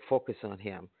still focus on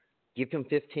Him. Give Him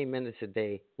 15 minutes a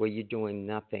day where you're doing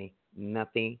nothing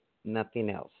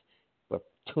else but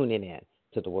tuning in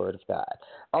to the Word of God.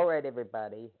 All right,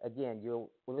 everybody. Again, you're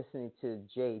listening to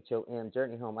JHOM,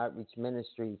 Journey Home Outreach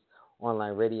Ministries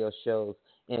online radio shows,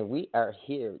 and we are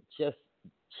here just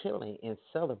chilling and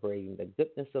celebrating the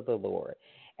goodness of the Lord.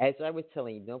 As I was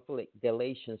telling you, don't forget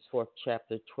Galatians 4th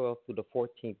chapter 12 through the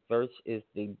 14th verse is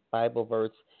the Bible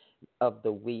verse of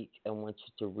the week. I want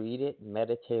you to read it,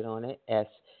 meditate on it,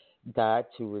 ask God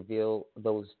to reveal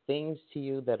those things to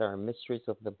you that are mysteries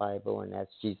of the Bible, and ask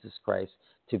Jesus Christ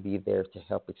to be there to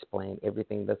help explain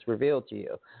everything that's revealed to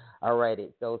you. All right,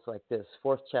 it goes like this.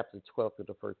 4th chapter, 12 to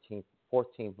the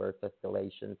 14th verse of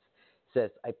Galatians says,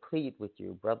 I plead with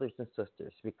you, brothers and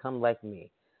sisters, become like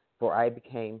me, for I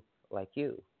became like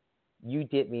you. You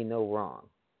did me no wrong.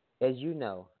 As you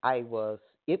know,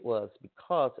 it was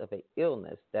because of an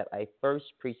illness that I first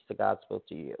preached the gospel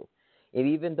to you. And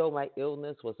even though my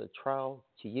illness was a trial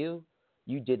to you,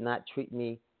 you did not treat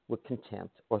me with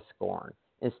contempt or scorn.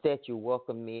 Instead, you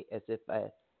welcomed me as if an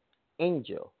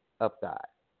angel of God,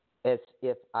 as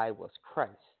if I was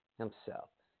Christ himself.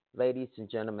 Ladies and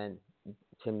gentlemen,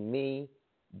 to me,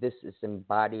 this is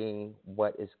embodying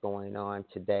what is going on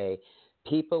today.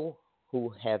 People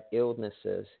who have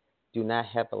illnesses do not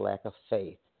have a lack of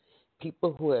faith.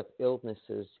 People who have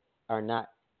illnesses are not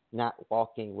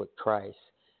walking with Christ.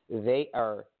 They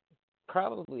are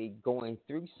probably going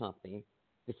through something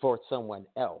before someone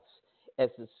else. As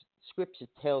the scripture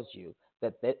tells you,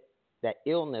 that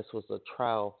illness was a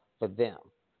trial for them.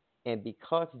 And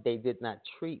because they did not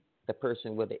treat the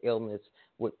person with the illness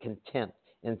with contempt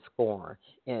and scorn,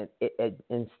 and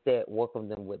instead welcome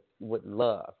them with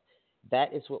love,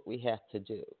 that is what we have to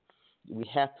do. We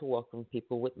have to welcome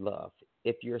people with love.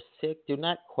 If you're sick, do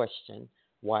not question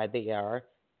why they are.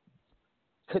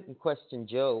 Couldn't question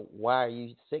Job. Why are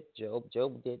you sick, Job?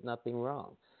 Job did nothing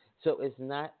wrong. So it's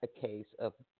not a case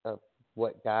of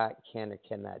what God can or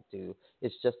cannot do.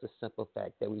 It's just a simple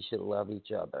fact that we should love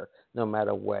each other no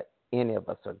matter what any of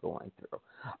us are going through.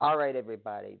 All right,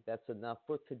 everybody, that's enough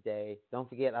for today. Don't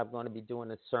forget, I'm going to be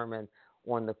doing a sermon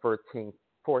on the 14th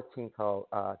called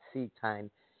Seed Time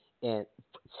and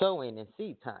Sowing and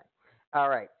Seed Time. All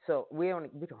right, so we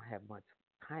don't have much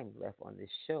time left on this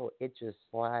show. It just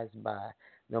flies by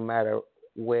no matter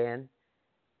when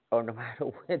or no matter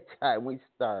what time we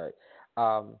start.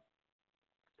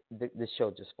 The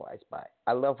show just flies by.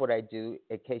 I love what I do.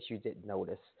 In case you didn't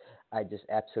notice, I just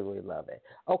absolutely love it.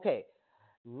 Okay,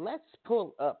 let's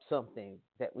pull up something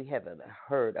that we haven't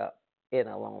heard up in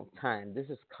a long time. This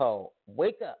is called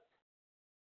Wake Up,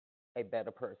 a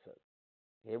Better Person.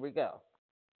 Here we go.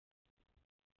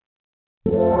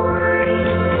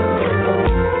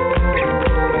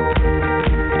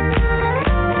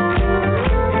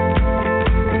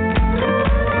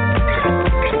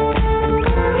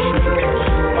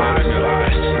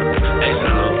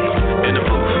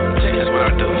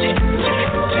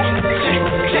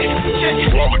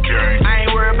 I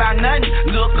ain't worried about nothing.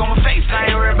 Look on my face, I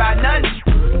ain't worried about nothing.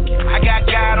 I got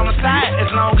God on my side,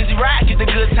 as long as he ride, get the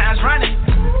good times running.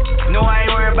 No, I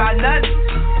ain't worried about nothing.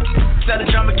 Tell the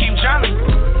drummer keep drumming.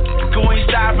 Cause when you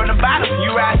start from the bottom,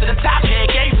 you rise to the top. Head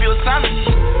can't feel something.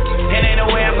 It ain't no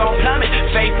way I'm gon' plummet.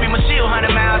 Faith be my shield,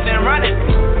 100 miles and running.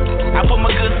 I put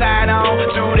my good side on.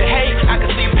 Through the hate, I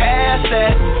can see past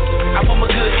that. I put my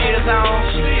good ears on.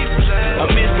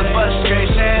 Amidst the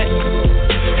frustration,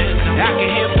 I can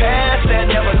hear past that,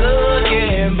 never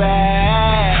looking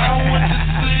back. I went to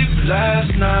sleep last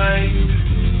night,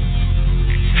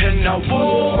 and I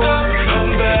woke up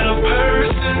a better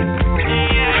person.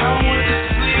 I went to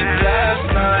sleep last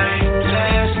night.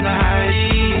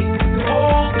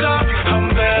 Woke up a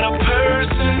better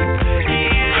person.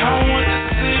 I went to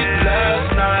sleep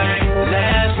last night.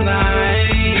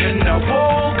 And I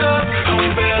woke up a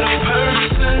better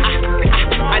person.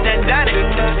 I done it.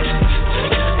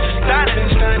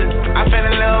 I fell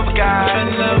in love with God.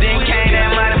 Then came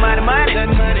that money.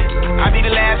 I be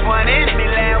the last one in it.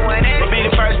 But be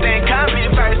the first thing coming.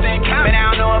 Man,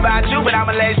 I don't know about you, but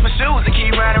I'ma lace my shoes and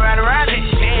keep running around it.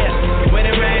 Yeah. When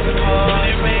it rains, it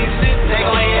pours. They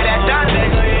gon' hear that thunder.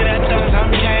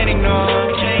 Something can't ignore.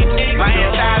 My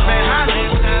inside's been hungry.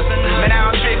 Man, I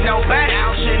don't trick nobody.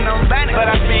 But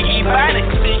I speak ebonic.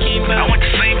 I went to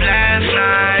sleep last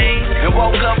night and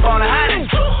woke up on 100.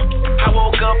 I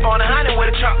woke up on 100 with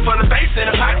a trunk full of bass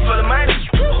and a pocket full of money.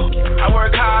 I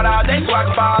work hard all day so I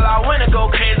can ball all winter, go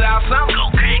crazy all summer. No,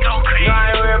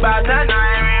 I ain't worried about nothing.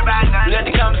 Let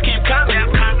the comers keep coming.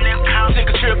 Take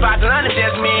a trip out to London,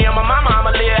 just me and my mama.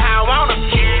 I'ma live how I wanna.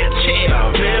 I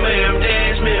remember them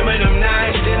days, remember them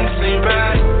nights, didn't seem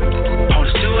right. On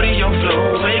the studio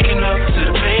floor, waking up to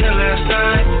the pain of last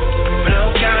night. But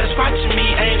oh God is watching me,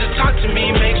 angels talk to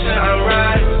me, make sure I'm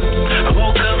right. I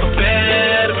woke up a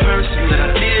better person than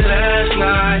I did last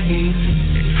night.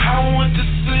 I went to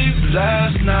sleep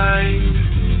last night,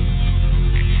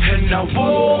 and I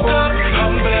woke up a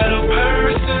better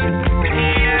person.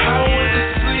 I went to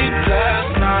sleep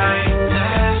last night.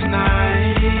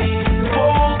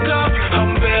 Woke up a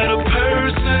better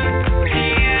person.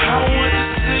 I went to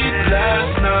sleep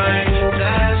last night.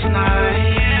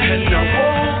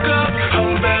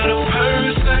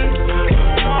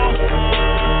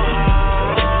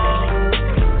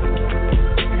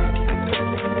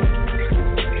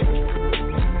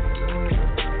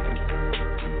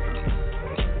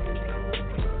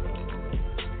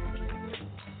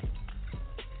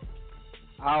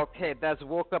 Okay, that's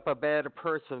Woke Up a Better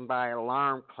Person by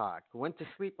Alarm Clock. Went to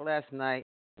sleep last night,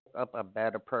 woke up a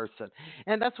better person.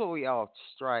 And that's what we all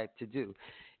strive to do,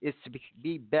 is to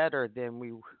be better than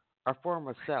our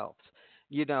former selves.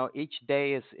 Each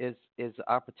day is an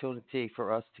opportunity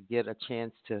for us to get a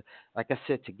chance to, like I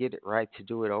said, to get it right, to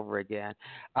do it over again.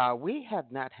 We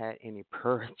have not had any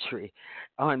poetry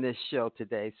on this show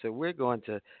today, so we're going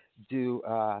to do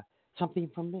something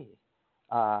from me.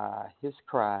 His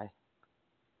cry,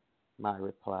 my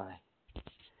reply.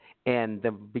 And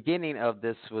the beginning of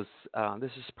this was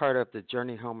this is part of the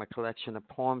Journey Home, a collection of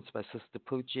poems by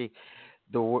Sistapoochie,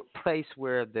 the place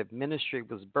where the ministry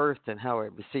was birthed and how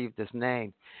it received its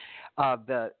name.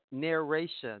 The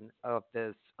narration of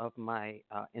my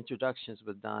introductions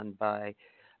was done by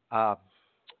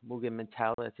Mugen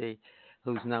Mentality,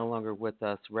 who's no longer with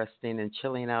us, resting and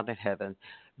chilling out in heaven.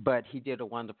 But he did a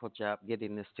wonderful job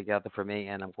getting this together for me,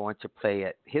 and I'm going to play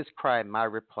it. His Cry, My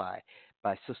Reply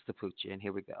by Sistapoochie, and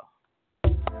here we go.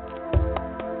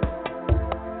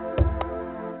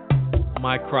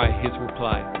 My Cry, His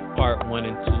Reply, Part 1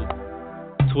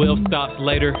 and 2. 12 stops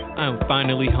later, I am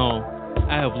finally home.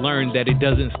 I have learned that it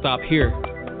doesn't stop here.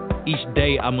 Each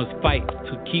day I must fight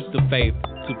to keep the faith,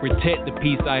 to protect the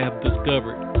peace I have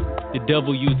discovered. The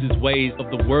devil uses ways of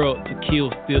the world to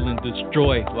kill, steal, and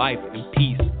destroy life and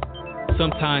peace.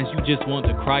 Sometimes you just want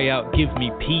to cry out, give me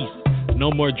peace.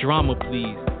 No more drama,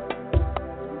 please.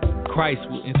 Christ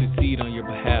will intercede on your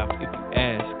behalf if you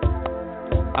ask.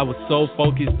 I was so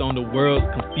focused on the world's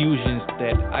confusions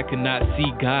that I could not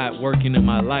see God working in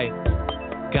my life.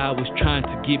 God was trying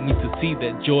to get me to see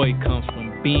that joy comes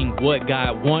from being what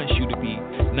God wants you to be,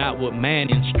 not what man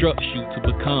instructs you to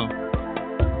become.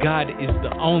 God is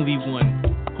the only one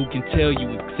who can tell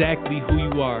you exactly who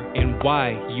you are and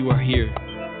why you are here.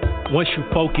 Once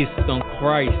you're focused on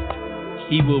Christ,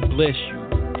 He will bless you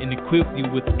and equip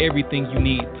you with everything you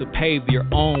need to pave your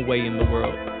own way in the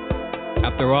world.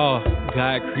 After all,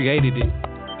 God created it,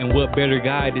 and what better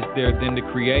guide is there than the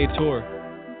Creator?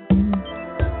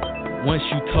 Once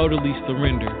you totally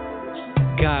surrender,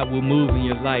 God will move in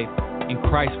your life, and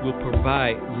Christ will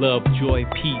provide love, joy,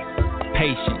 peace,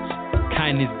 patience,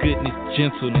 kindness, goodness,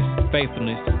 gentleness,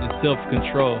 faithfulness, and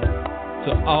self-control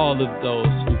to all of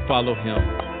those who follow Him.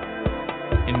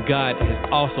 And God has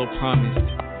also promised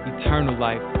eternal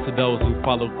life to those who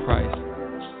follow Christ.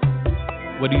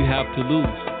 What do you have to lose?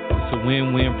 It's a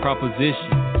win-win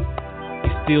proposition. He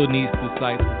still needs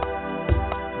disciples.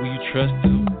 Will you trust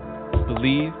Him,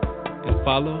 believe, and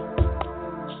follow?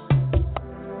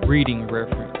 Reading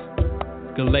reference: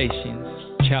 Galatians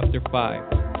chapter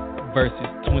 5, verses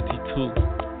 22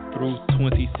 through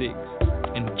 26,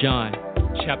 and John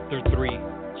chapter 3,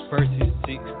 verses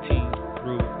 16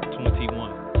 through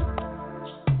 21.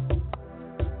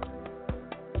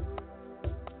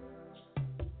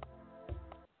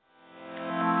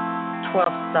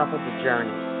 Stop of the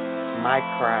Journey, My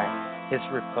Cry, His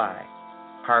Reply,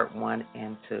 Part 1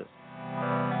 and 2.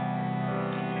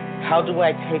 How do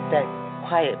I take that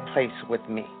quiet place with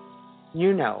me?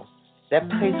 That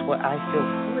place where I feel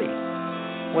free.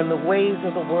 When the waves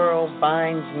of the world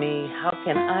binds me, how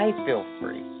can I feel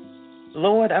free?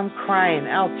 Lord, I'm crying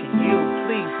out to you.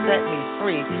 Please set me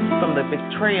free from the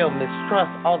betrayal,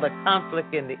 mistrust, all the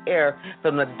conflict in the air,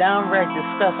 from the downright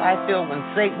disgust I feel when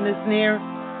Satan is near.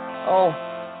 Oh,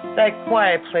 that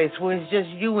quiet place where it's just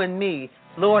you and me.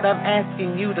 Lord, I'm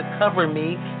asking you to cover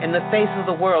me in the face of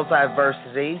the world's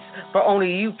adversities, for only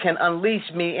you can unleash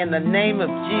me in the name of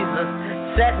Jesus.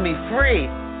 Set me free.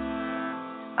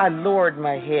 I lowered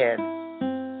my head,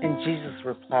 and Jesus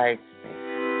replied to me,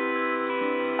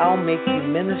 I'll make you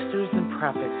ministers and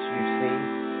prophets, you see.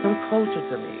 Come closer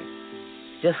to me.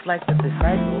 Just like the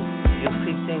disciples, you'll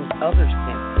see things others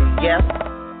can't see. Yes,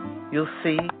 you'll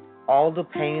see all the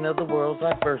pain of the world's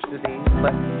adversities,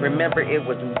 but remember it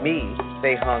was me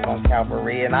they hung on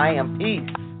Calvary, and I am peace.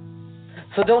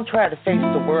 So don't try to face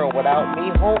the world without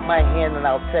me. Hold my hand and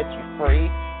I'll set you free.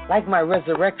 Like my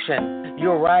resurrection,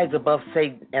 you'll rise above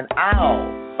Satan, and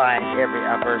I'll bind every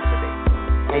adversity.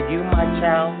 And you, my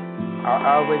child, are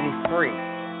already free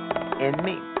in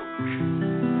me.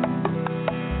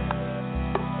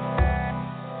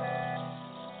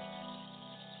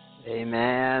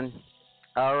 Amen.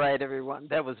 All right, everyone.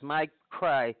 That was My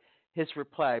Cry, His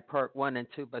Reply, Part 1 and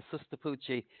 2 by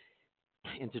Sistapoochie.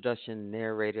 Introduction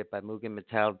narrated by Mugen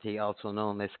Mentality, also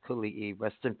known as Kuli.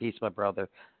 Rest in peace, my brother.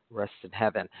 Rest in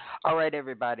heaven. All right,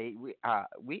 everybody. We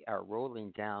are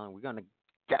rolling down. We're going to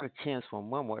get a chance for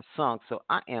one more song, so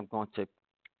I am going to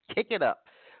kick it up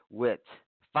with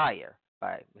Fire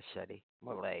by Machete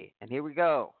Malay. And here we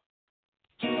go.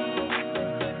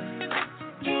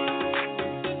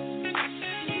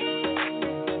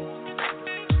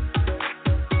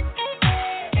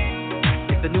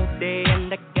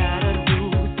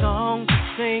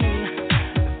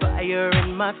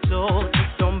 my soul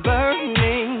keeps on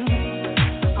burning.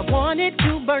 I want it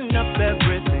to burn up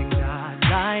everything not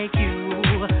like you.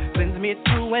 Cleanse me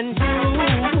through and through.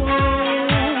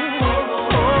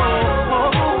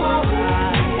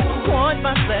 I want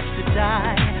my flesh to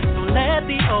die. So let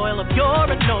the oil of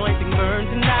your anointing burn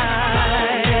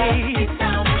tonight. It's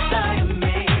down inside of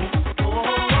me.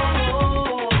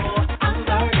 I'm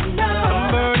burning up.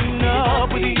 I'm burning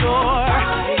up with your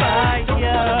fire.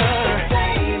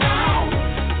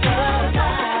 Cause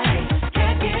I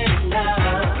can't get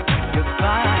enough. Your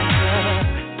fire.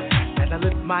 As I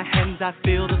lift my hands, I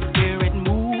feel the Spirit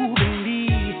moving me.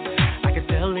 I can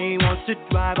tell He wants to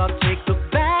drive. I'll take the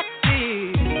back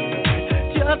seat.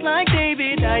 Just like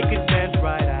David, I could dance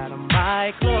right out of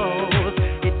my clothes.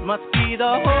 It must be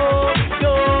the Holy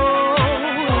Ghost.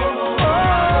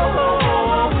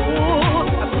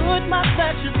 I put my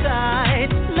flesh aside.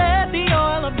 Let the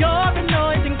oil of your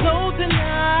anointing flow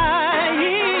tonight.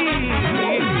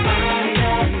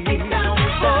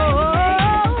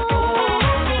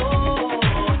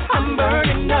 I'm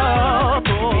burning up.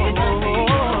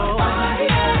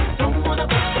 Don't wanna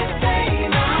put this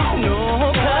flame out. No,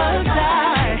 'cause I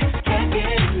can't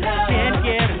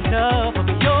get enough of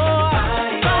your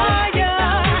fire.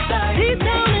 Deep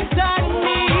down inside of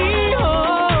me,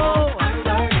 oh, I'm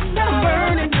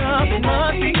burning up. It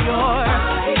must be your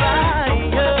fire.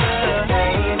 No,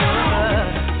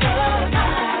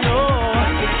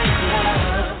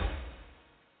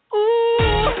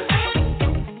 ooh,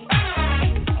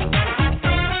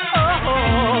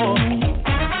 oh,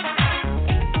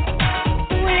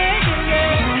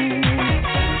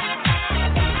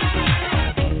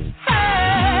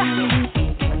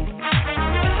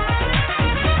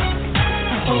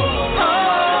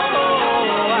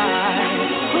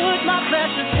 put my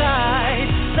flesh aside.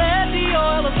 Let the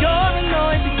oil of your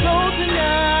anointing flow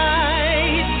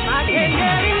tonight. I can't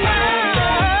get enough.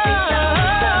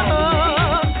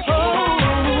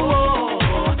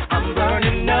 I'm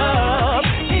burning up.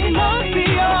 It must be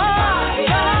your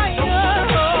fire.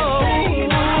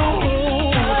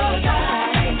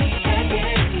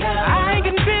 I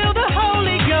can feel the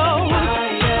Holy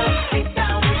Ghost deep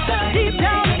down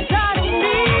inside of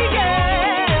me. Yeah,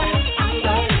 I'm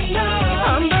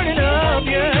burning up.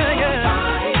 Yeah.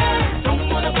 Don't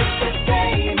wanna put this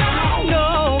flame out.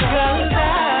 No, 'cause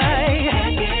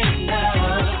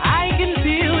I can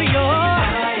feel your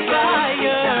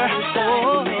fire.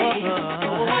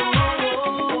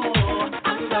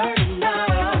 I'm burning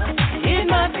up. It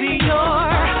must be your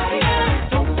fire.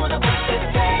 Don't wanna put this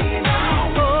flame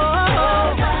out.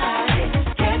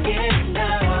 I can't get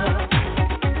enough.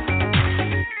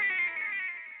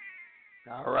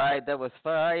 All right, that was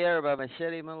Fire by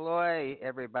Machete Malloy,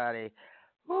 everybody.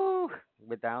 Woo!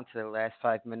 We're down to the last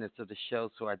 5 minutes of the show,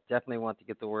 so I definitely want to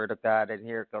get the Word of God in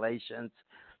here. Galatians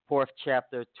 4th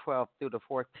chapter, 12th through the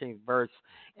 14th verse.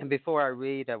 And before I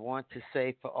read, I want to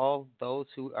say for all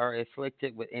those who are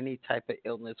afflicted with any type of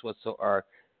illness whatsoever,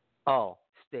 all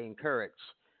stay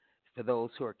encouraged. For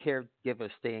those who are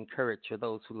caregivers, stay encouraged. For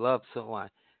those who love someone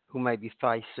who may be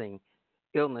facing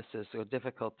illnesses or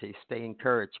difficulties, stay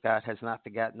encouraged. God has not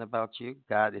forgotten about you.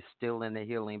 God is still in the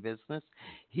healing business.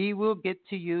 He will get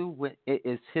to you when it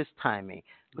is His timing.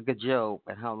 Look at Job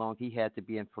and how long he had to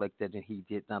be inflicted, and he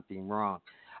did nothing wrong.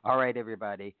 All right,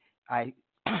 everybody. I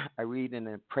read in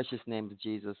the precious name of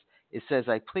Jesus. It says,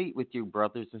 I plead with you,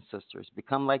 brothers and sisters,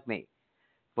 become like me,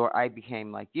 for I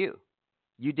became like you.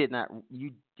 You did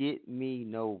me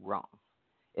no wrong.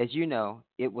 As you know,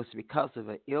 it was because of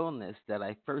an illness that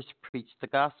I first preached the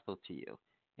gospel to you.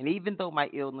 And even though my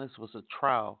illness was a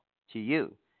trial to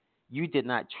you, you did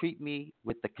not treat me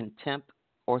with the contempt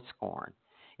or scorn.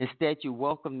 Instead, you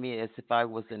welcomed me as if I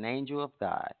was an angel of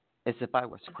God, as if I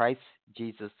was Christ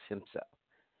Jesus Himself.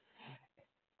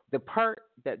 The part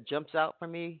that jumps out for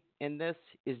me in this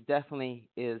is definitely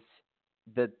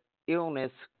the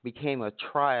illness became a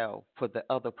trial for the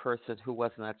other person who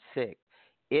was not sick.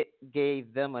 It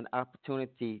gave them an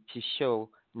opportunity to show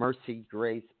mercy,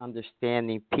 grace,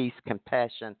 understanding, peace,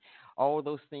 compassion, all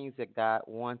those things that God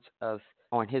wants us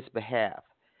on His behalf.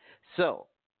 So,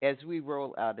 as we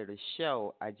roll out of the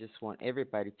show, I just want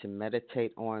everybody to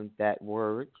meditate on that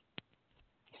word.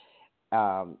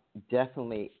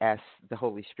 Definitely ask the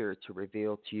Holy Spirit to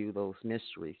reveal to you those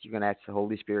mysteries. You can ask the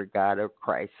Holy Spirit, God, or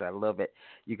Christ. I love it.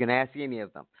 You can ask any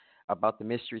of them about the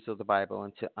mysteries of the Bible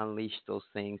and to unleash those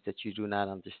things that you do not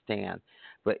understand.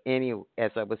 But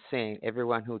as I was saying,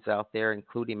 everyone who's out there,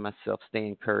 including myself, stay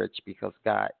encouraged because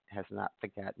God has not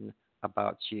forgotten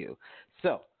about you.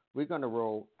 So we're going to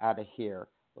roll out of here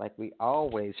like we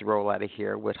always roll out of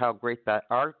here with How Great Thou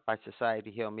Art by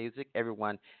Society Hill Music.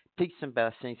 Everyone Peace and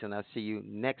blessings, and I'll see you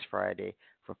next Friday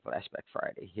for Flashback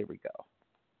Friday. Here we go.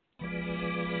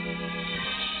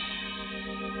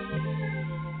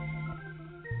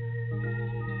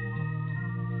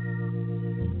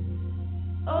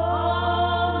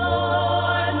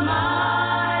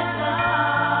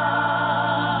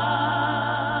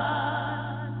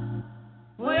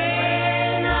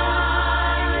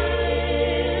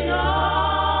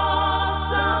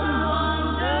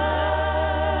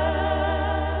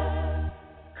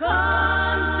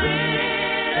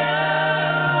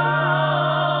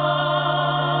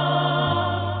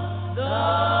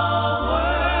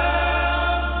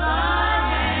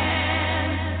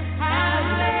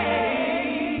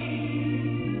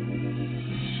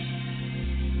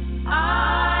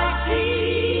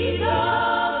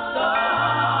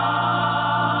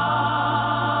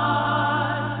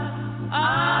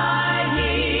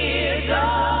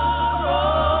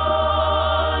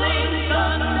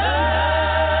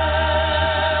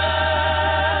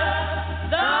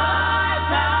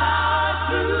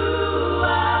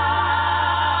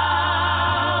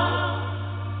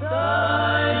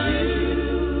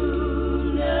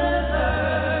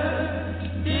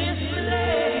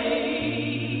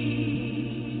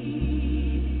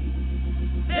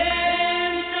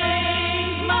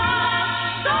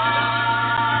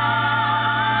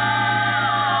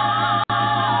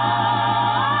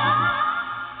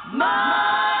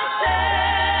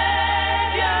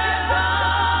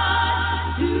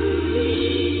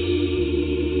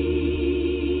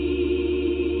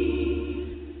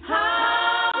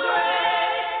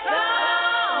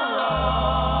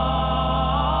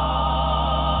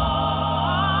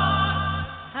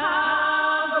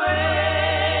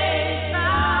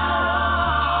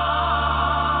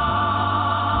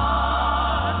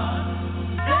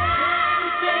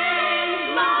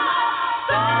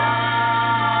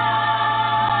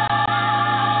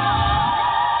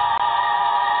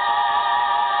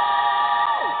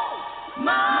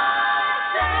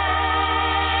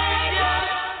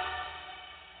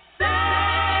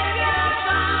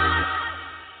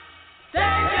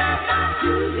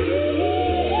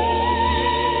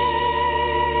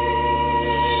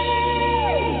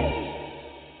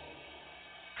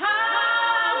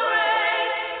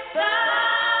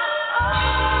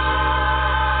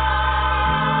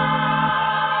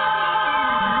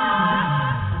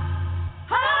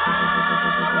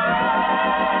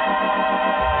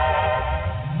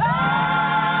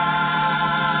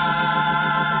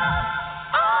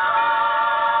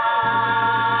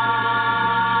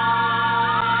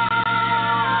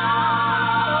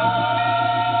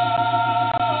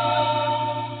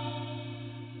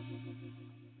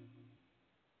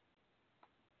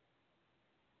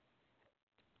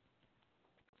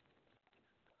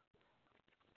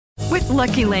 With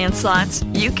Lucky Land Slots,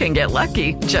 you can get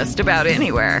lucky just about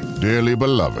anywhere. Dearly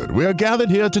beloved, we are gathered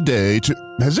here today to...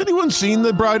 Has anyone seen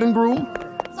the bride and groom?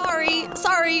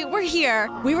 Sorry, we're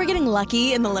here. We were getting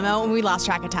lucky in the limo and we lost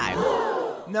track of time.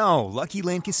 No, Lucky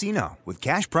Land Casino, with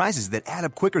cash prizes that add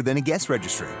up quicker than a guest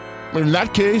registry. In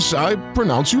that case, I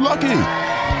pronounce you lucky.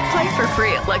 Play for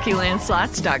free at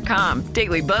LuckyLandSlots.com.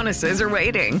 Daily bonuses are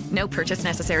waiting. No purchase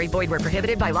necessary. Void where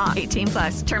prohibited by law.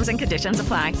 18+. Terms and conditions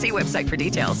apply. See website for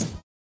details.